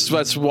 Well, that's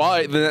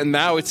why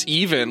now it's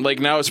even. Like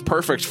now it's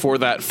perfect for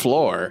that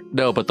floor.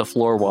 No, but the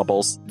floor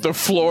wobbles. The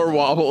floor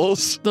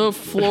wobbles. The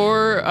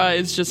floor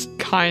is just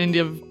kind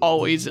of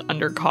always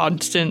under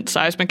constant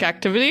seismic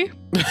activity.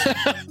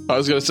 I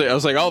was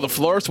like, oh, the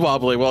floor's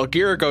wobbly. Well,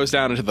 Gira goes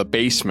down into the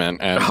basement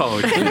and Oh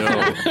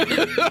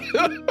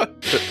no.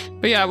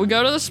 But yeah, we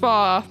go to the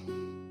spa.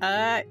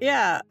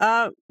 Yeah.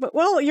 But,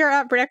 well, you're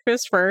at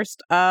breakfast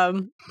first.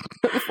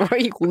 Before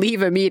you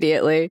leave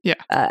immediately. Yeah.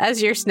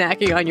 As you're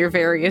snacking on your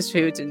various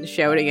foods and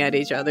shouting at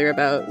each other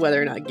about whether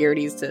or not Gear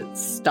needs to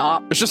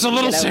stop. it's just a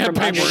little Get out from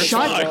sandpaper. under the It's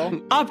Shut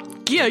fine. up.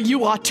 Yeah,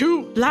 you are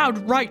too loud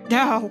right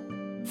now.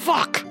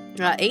 Fuck.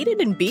 Aiden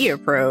and B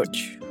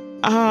approach.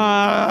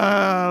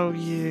 Oh,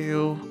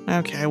 you.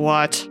 Okay,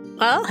 what?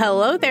 Well,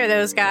 hello there,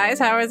 those guys.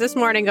 How is this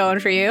morning going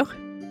for you?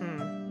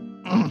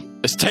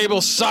 This table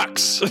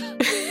sucks.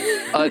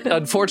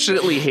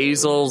 Unfortunately,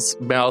 Hazel's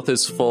mouth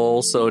is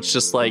full, so it's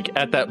just like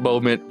at that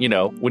moment, you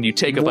know, when you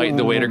take a bite and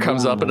the waiter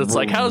comes up and it's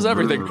like, how's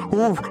everything?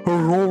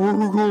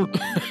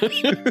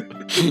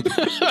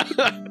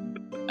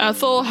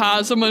 Ethel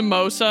has a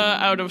mimosa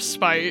out of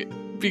spite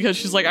because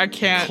she's like, I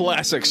can't.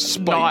 Classic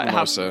spite Not have-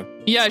 mimosa.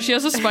 Yeah, she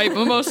has a spite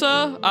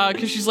mimosa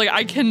because she's like,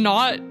 I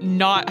cannot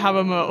not have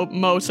a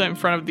mimosa in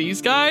front of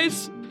these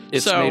guys.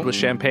 It's So- made with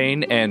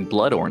champagne and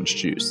blood orange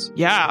juice.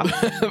 Yeah.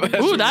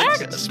 Ooh,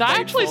 that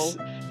Spiteful.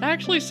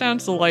 actually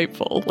sounds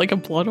delightful. Like a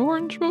blood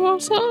orange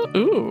mimosa.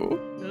 Ooh.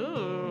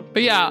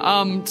 But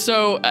yeah,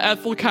 so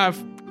Ethel kind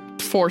of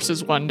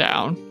forces one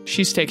down.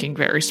 She's taking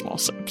very small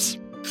sips.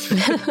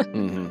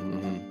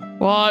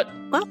 What?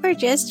 Well, we're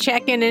just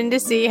checking in to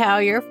see how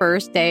your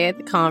first day at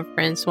the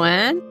conference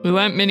went. We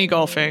went mini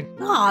golfing.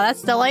 Oh,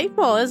 that's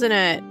delightful, isn't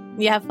it?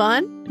 You have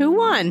fun? Who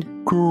won?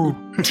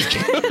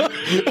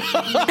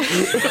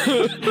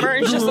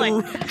 Merton's just like,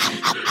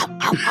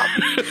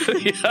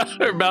 Yeah,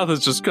 her mouth is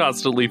just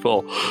constantly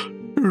full.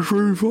 It's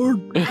really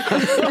fun.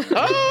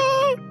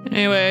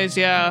 Anyways,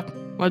 yeah.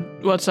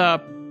 What's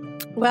up?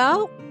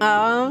 Well,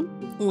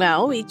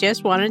 we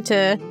just wanted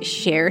to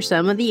share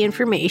some of the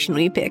information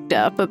we picked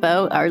up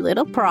about our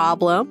little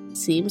problem.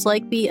 Seems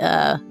like the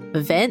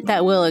event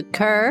that will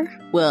occur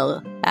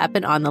will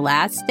happen on the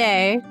last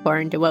day,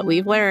 according to what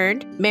we've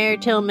learned. Mayor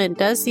Tillman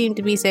does seem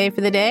to be safe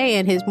for the day,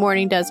 and his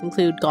morning does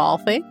include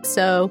golfing.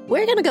 So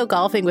we're going to go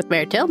golfing with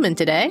Mayor Tillman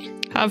today.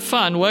 Have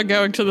fun. We're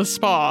going to the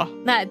spa.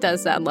 That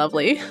does sound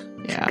lovely.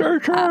 Yeah.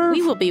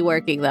 We will be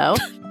working, though.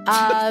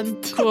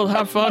 Cool.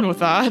 Have fun with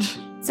that.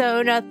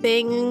 So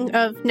nothing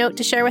of note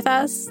to share with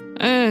us?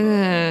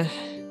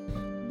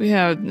 We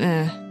have.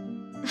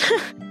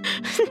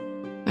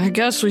 I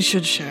guess we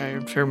should share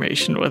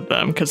information with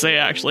them because they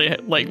actually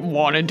like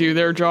want to do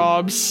their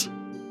jobs,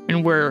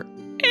 and we're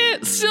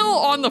still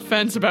on the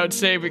fence about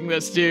saving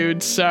this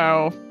dude.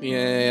 So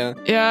Yeah.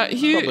 yeah,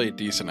 Probably a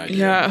decent idea.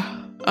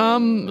 yeah.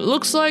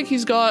 Looks like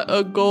he's got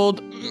a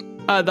gold.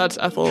 That's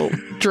Ethel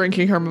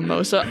drinking her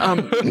mimosa.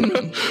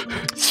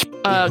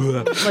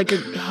 Like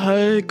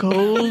a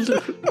gold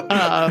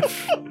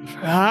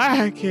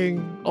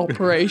fracking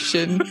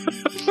operation.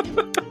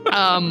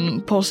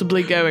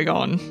 Possibly going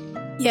on.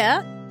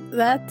 Yeah,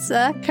 that's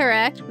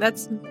correct.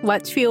 That's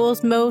what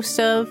fuels most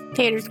of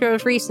Taters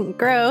Grove's recent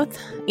growth.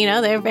 You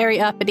know, they're very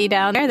uppity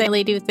down there. They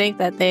really do think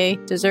that they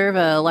deserve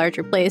a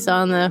larger place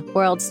on the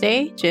world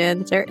stage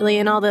and certainly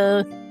in all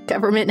the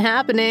government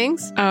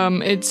happenings.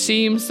 It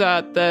seems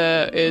that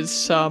there is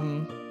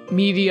some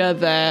media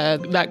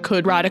that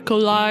could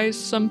radicalize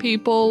some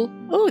people.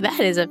 Oh, that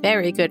is a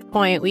very good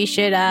point. We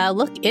should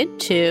look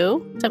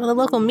into some of the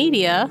local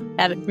media.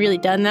 Haven't really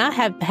done that.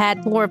 Have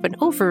had more of an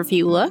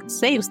overview look.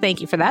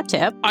 Thank you for that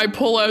tip. I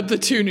pull out the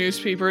 2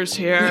 newspapers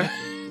here.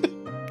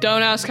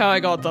 Don't ask how I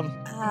got them.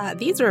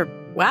 These are,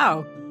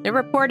 wow. They're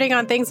reporting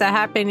on things that are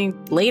happening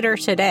later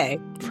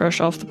today.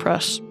 Fresh off the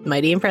press.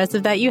 Mighty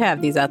impressive that you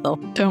have these, Ethel.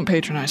 Don't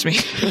patronize me.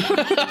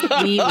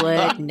 We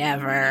would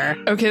never.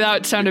 Okay,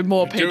 that sounded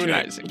more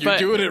patronizing. You're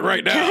doing it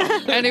right now.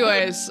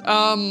 Anyways,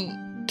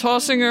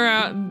 tossing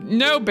around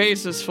no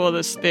basis for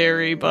this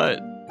theory,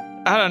 but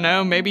I don't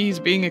know, maybe he's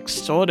being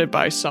extorted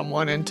by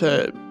someone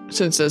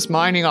since there's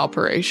mining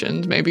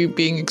operations, maybe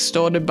being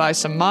extorted by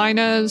some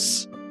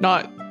miners,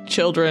 not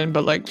children,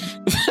 but like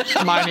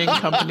mining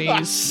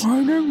companies.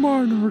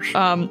 Miners.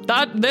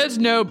 That there's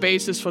no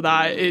basis for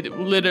that. It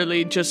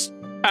literally just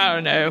I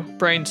don't know,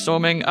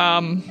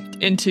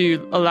 brainstorming,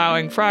 into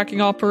allowing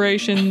fracking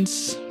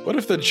operations. What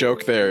if the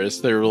joke there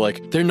is they were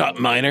like, they're not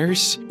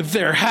miners,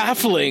 they're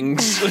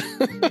halflings.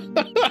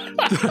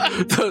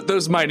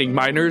 Those mining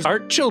miners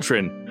aren't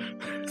children.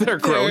 They're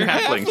grown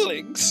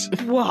halflings.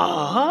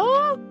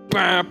 What?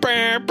 Bah,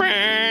 bah,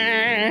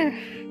 bah.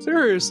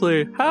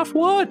 Seriously, half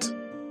what?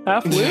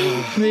 Half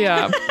wing?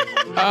 Yeah.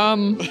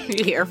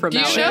 You hear from Do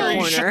you out know- in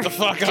the corner. Shut the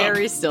fuck up.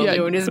 Jerry's still Yeah.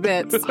 doing his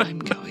bits. I'm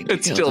going to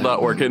It's kill still them.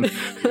 not working.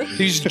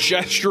 He's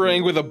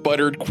gesturing with a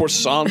buttered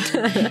croissant.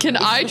 Can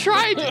I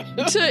try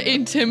to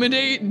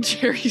intimidate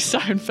Jerry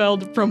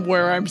Seinfeld from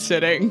where I'm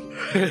sitting?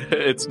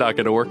 It's not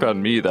going to work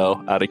on me,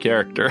 though, out of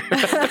character.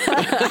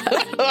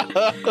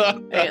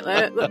 Wait,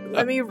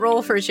 let me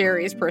roll for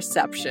Jerry's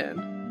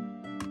perception.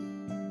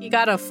 He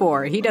got a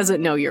 4. He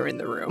doesn't know you're in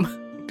the room.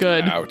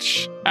 Good.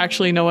 Ouch.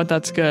 Actually, you know what?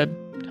 That's good.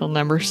 He'll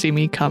never see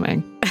me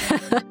coming.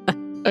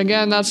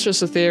 Again, that's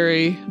just a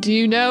theory. Do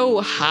you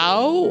know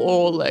how,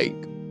 or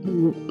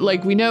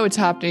like we know it's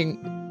happening,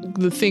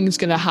 the thing's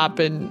gonna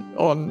happen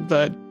on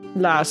the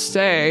last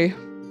day.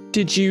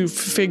 Did you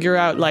figure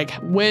out, like,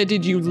 where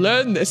did you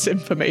learn this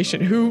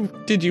information? Who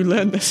did you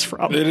learn this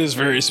from? It is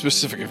very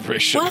specific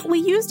information. Well, we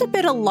used a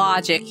bit of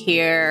logic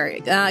here.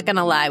 Not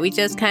gonna lie. We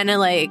just kind of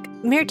like,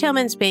 Mayor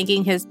Tillman's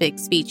making his big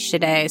speech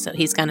today, so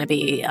he's gonna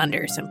be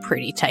under some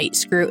pretty tight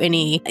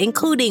scrutiny,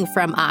 including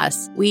from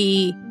us.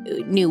 We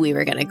knew we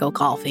were gonna go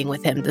golfing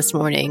with him this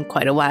morning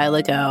quite a while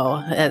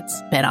ago. It's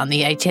been on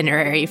the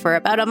itinerary for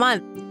about a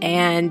month,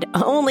 and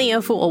only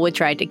a fool would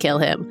try to kill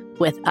him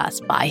with us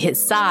by his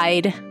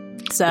side.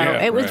 So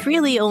Yeah, it was right.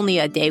 really only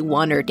a day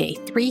 1 or day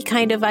 3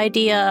 kind of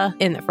idea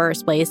in the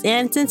first place.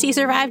 And since he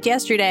survived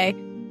yesterday,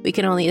 we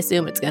can only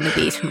assume it's going to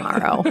be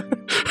tomorrow.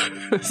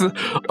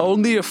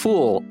 Only a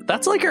fool.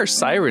 That's like our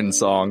siren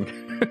song.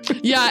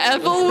 Yeah,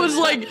 Ethel was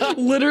like,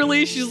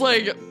 literally, she's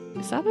like,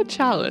 is that a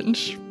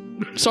challenge?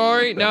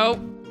 Sorry, no.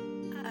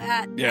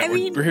 Yeah, I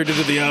mean, we're here to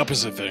do the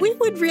opposite thing. we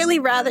would really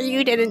rather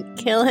you didn't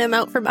kill him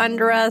out from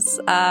under us.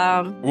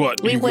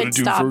 What? We you gonna would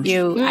do stop first?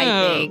 you, I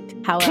Yeah.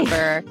 think.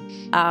 However,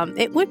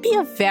 it would be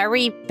a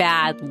very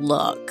bad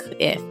look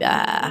if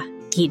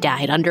he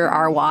died under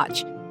our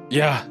watch.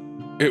 Yeah,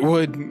 it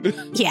would.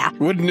 Yeah.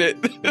 Wouldn't it?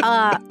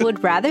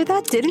 Would rather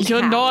that didn't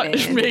You're not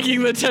happen.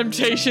 making the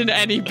temptation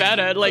any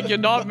better. Like, you're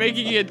not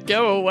making it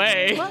go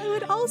away. Well, it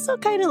would also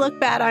kind of look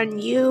bad on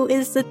you,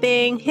 is the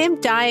thing. Him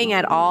dying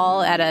at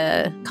all at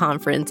a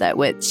conference at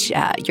which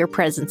your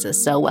presence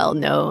is so well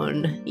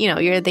known. You know,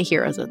 you're the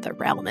heroes of the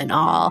realm and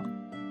all.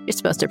 You're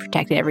supposed to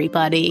protect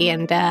everybody.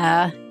 And,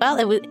 well,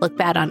 it would look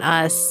bad on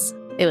us.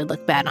 It would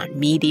look bad on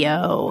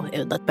Medio. It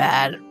would look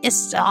bad.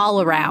 It's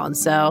all around.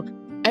 So,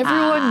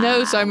 Everyone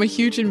knows I'm a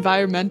huge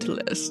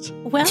environmentalist.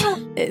 well,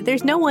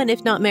 there's no one,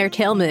 if not Mayor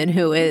Tillman,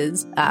 who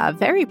is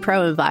very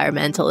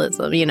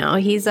pro-environmentalism. You know,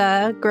 he's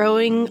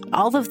growing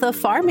all of the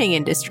farming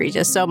industry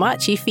just so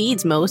much. He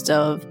feeds most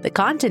of the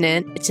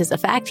continent, which is a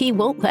fact he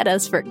won't let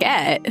us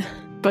forget.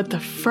 But the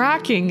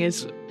fracking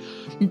is...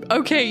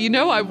 Okay, you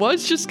know, I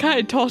was just kind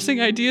of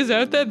tossing ideas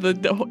out there.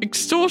 The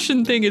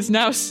extortion thing is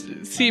now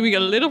seeming a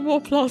little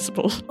more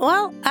plausible.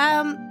 Well,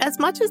 as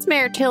much as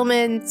Mayor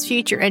Tillman's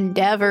future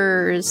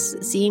endeavors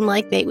seem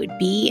like they would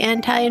be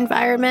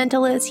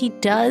anti-environmentalist, he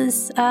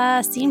does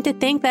seem to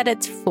think that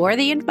it's for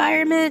the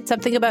environment.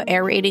 Something about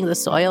aerating the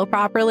soil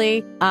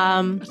properly.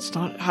 That's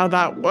not how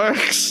that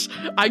works.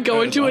 I go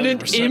That is into an 100%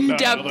 not how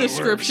in-depth that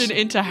description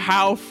works. into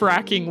how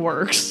fracking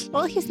works.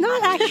 Well, he's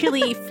not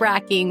actually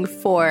fracking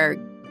for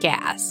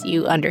gas.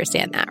 You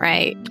understand that,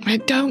 right? I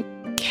don't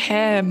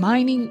care.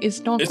 Mining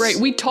is not It's-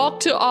 great. We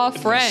talked to our the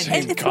friend.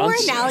 same- It's more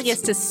concept.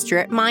 analogous to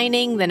strip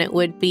mining than it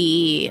would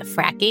be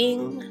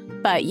fracking.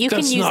 But you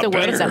That's can use not the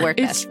words better. that work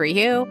It's- best for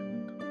you.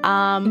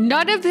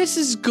 None of this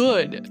is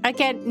good.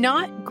 Again,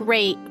 not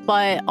great,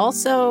 but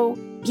also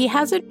he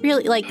hasn't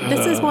really, like,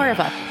 this is more of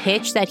a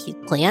pitch that he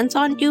plans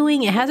on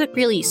doing. It hasn't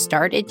really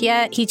started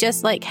yet. He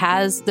just, like,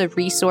 has the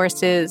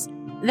resources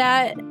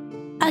that,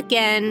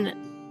 again,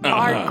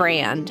 are Uh-huh.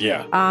 grand.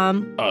 Yeah.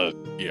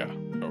 Yeah.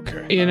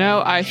 Okay. You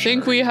know, I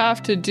think we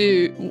have to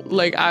do,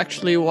 like,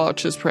 actually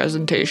watch his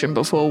presentation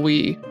before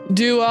we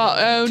do our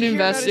own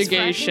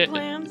investigation.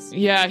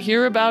 Yeah,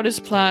 hear about his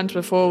plans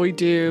before we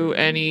do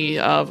any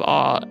of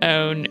our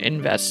own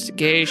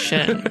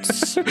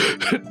investigations.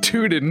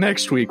 Tune in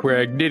next week where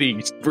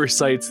Agnity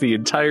recites the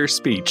entire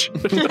speech.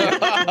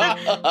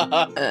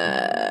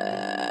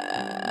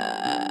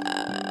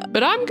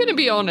 But I'm going to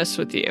be honest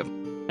with you.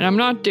 And I'm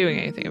not doing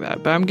anything about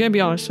it, but I'm going to be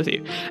honest with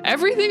you.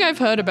 Everything I've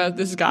heard about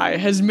this guy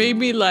has made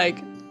me, like,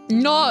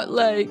 not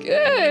like,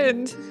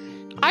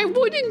 I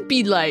wouldn't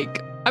be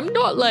like, I'm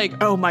not like,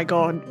 oh my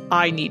god,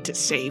 I need to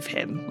save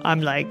him.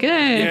 I'm like,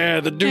 Yeah,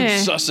 the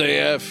dude's sus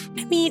AF.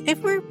 I mean, if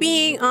we're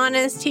being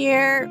honest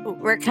here,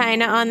 we're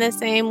kind of on the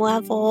same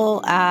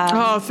level.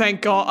 Oh,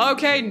 thank God.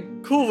 Okay,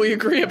 Cool, we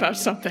agree about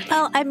something.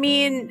 Well, I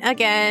mean,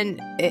 again,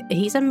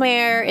 he's a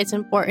mayor. It's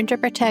important to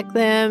protect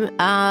them.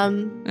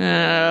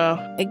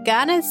 I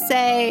gotta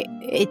say,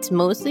 it's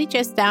mostly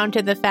just down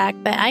to the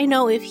fact that I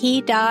know if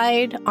he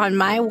died on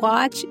my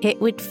watch,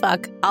 it would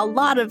fuck a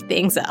lot of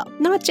things up.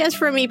 Not just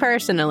for me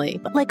personally,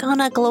 but like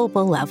on a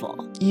global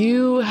level.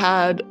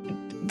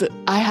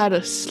 I had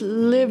a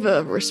sliver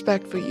of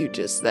respect for you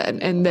just then,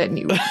 and then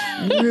you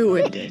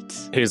ruined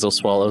it. Hazel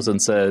swallows and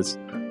says,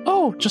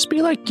 "Oh, just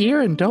be like Gear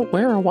and don't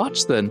wear a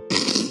watch then."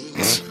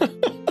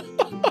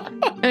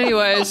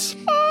 Anyways,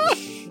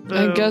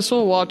 I guess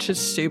we'll watch his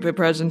stupid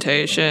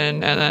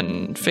presentation and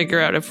then figure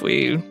out if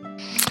we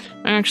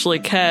actually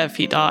care if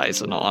he dies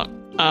or not.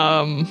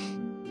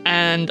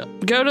 And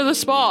go to the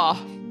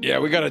spa. Yeah,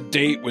 we got a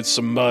date with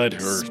some mud.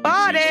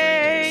 Spa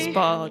day!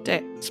 Spa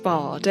day,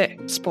 spa day,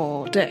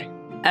 spa day.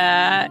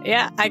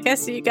 Yeah, I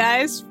guess you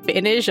guys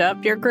finish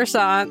up your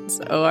croissants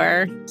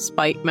or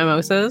spiked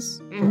mimosas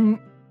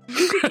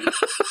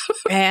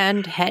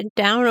and head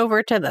down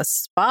over to the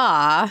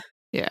spa.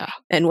 Yeah.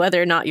 And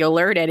whether or not you'll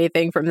learn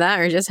anything from that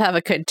or just have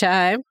a good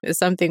time is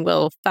something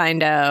we'll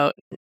find out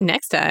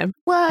next time.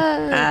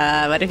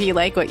 But if you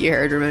like what you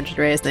heard, remember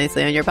to rate us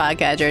nicely on your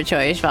podcatcher of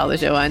choice. Follow the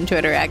show on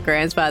Twitter at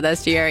Grandspod,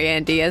 that's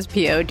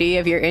GRANDSPOD,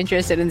 if you're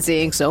interested in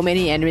seeing so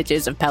many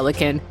images of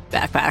pelican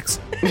backpacks.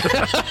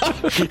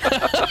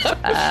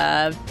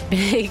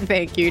 Big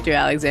thank you to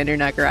Alexander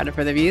Nakarada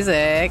for the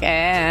music.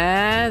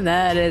 And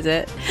that is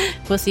it.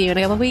 We'll see you in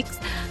a couple weeks.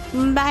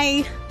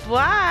 Bye.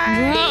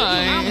 Why?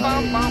 Bye.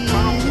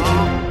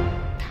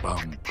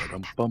 Bum,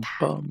 ba-dum, bum,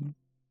 bum.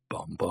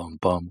 Bum, bum,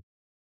 bum.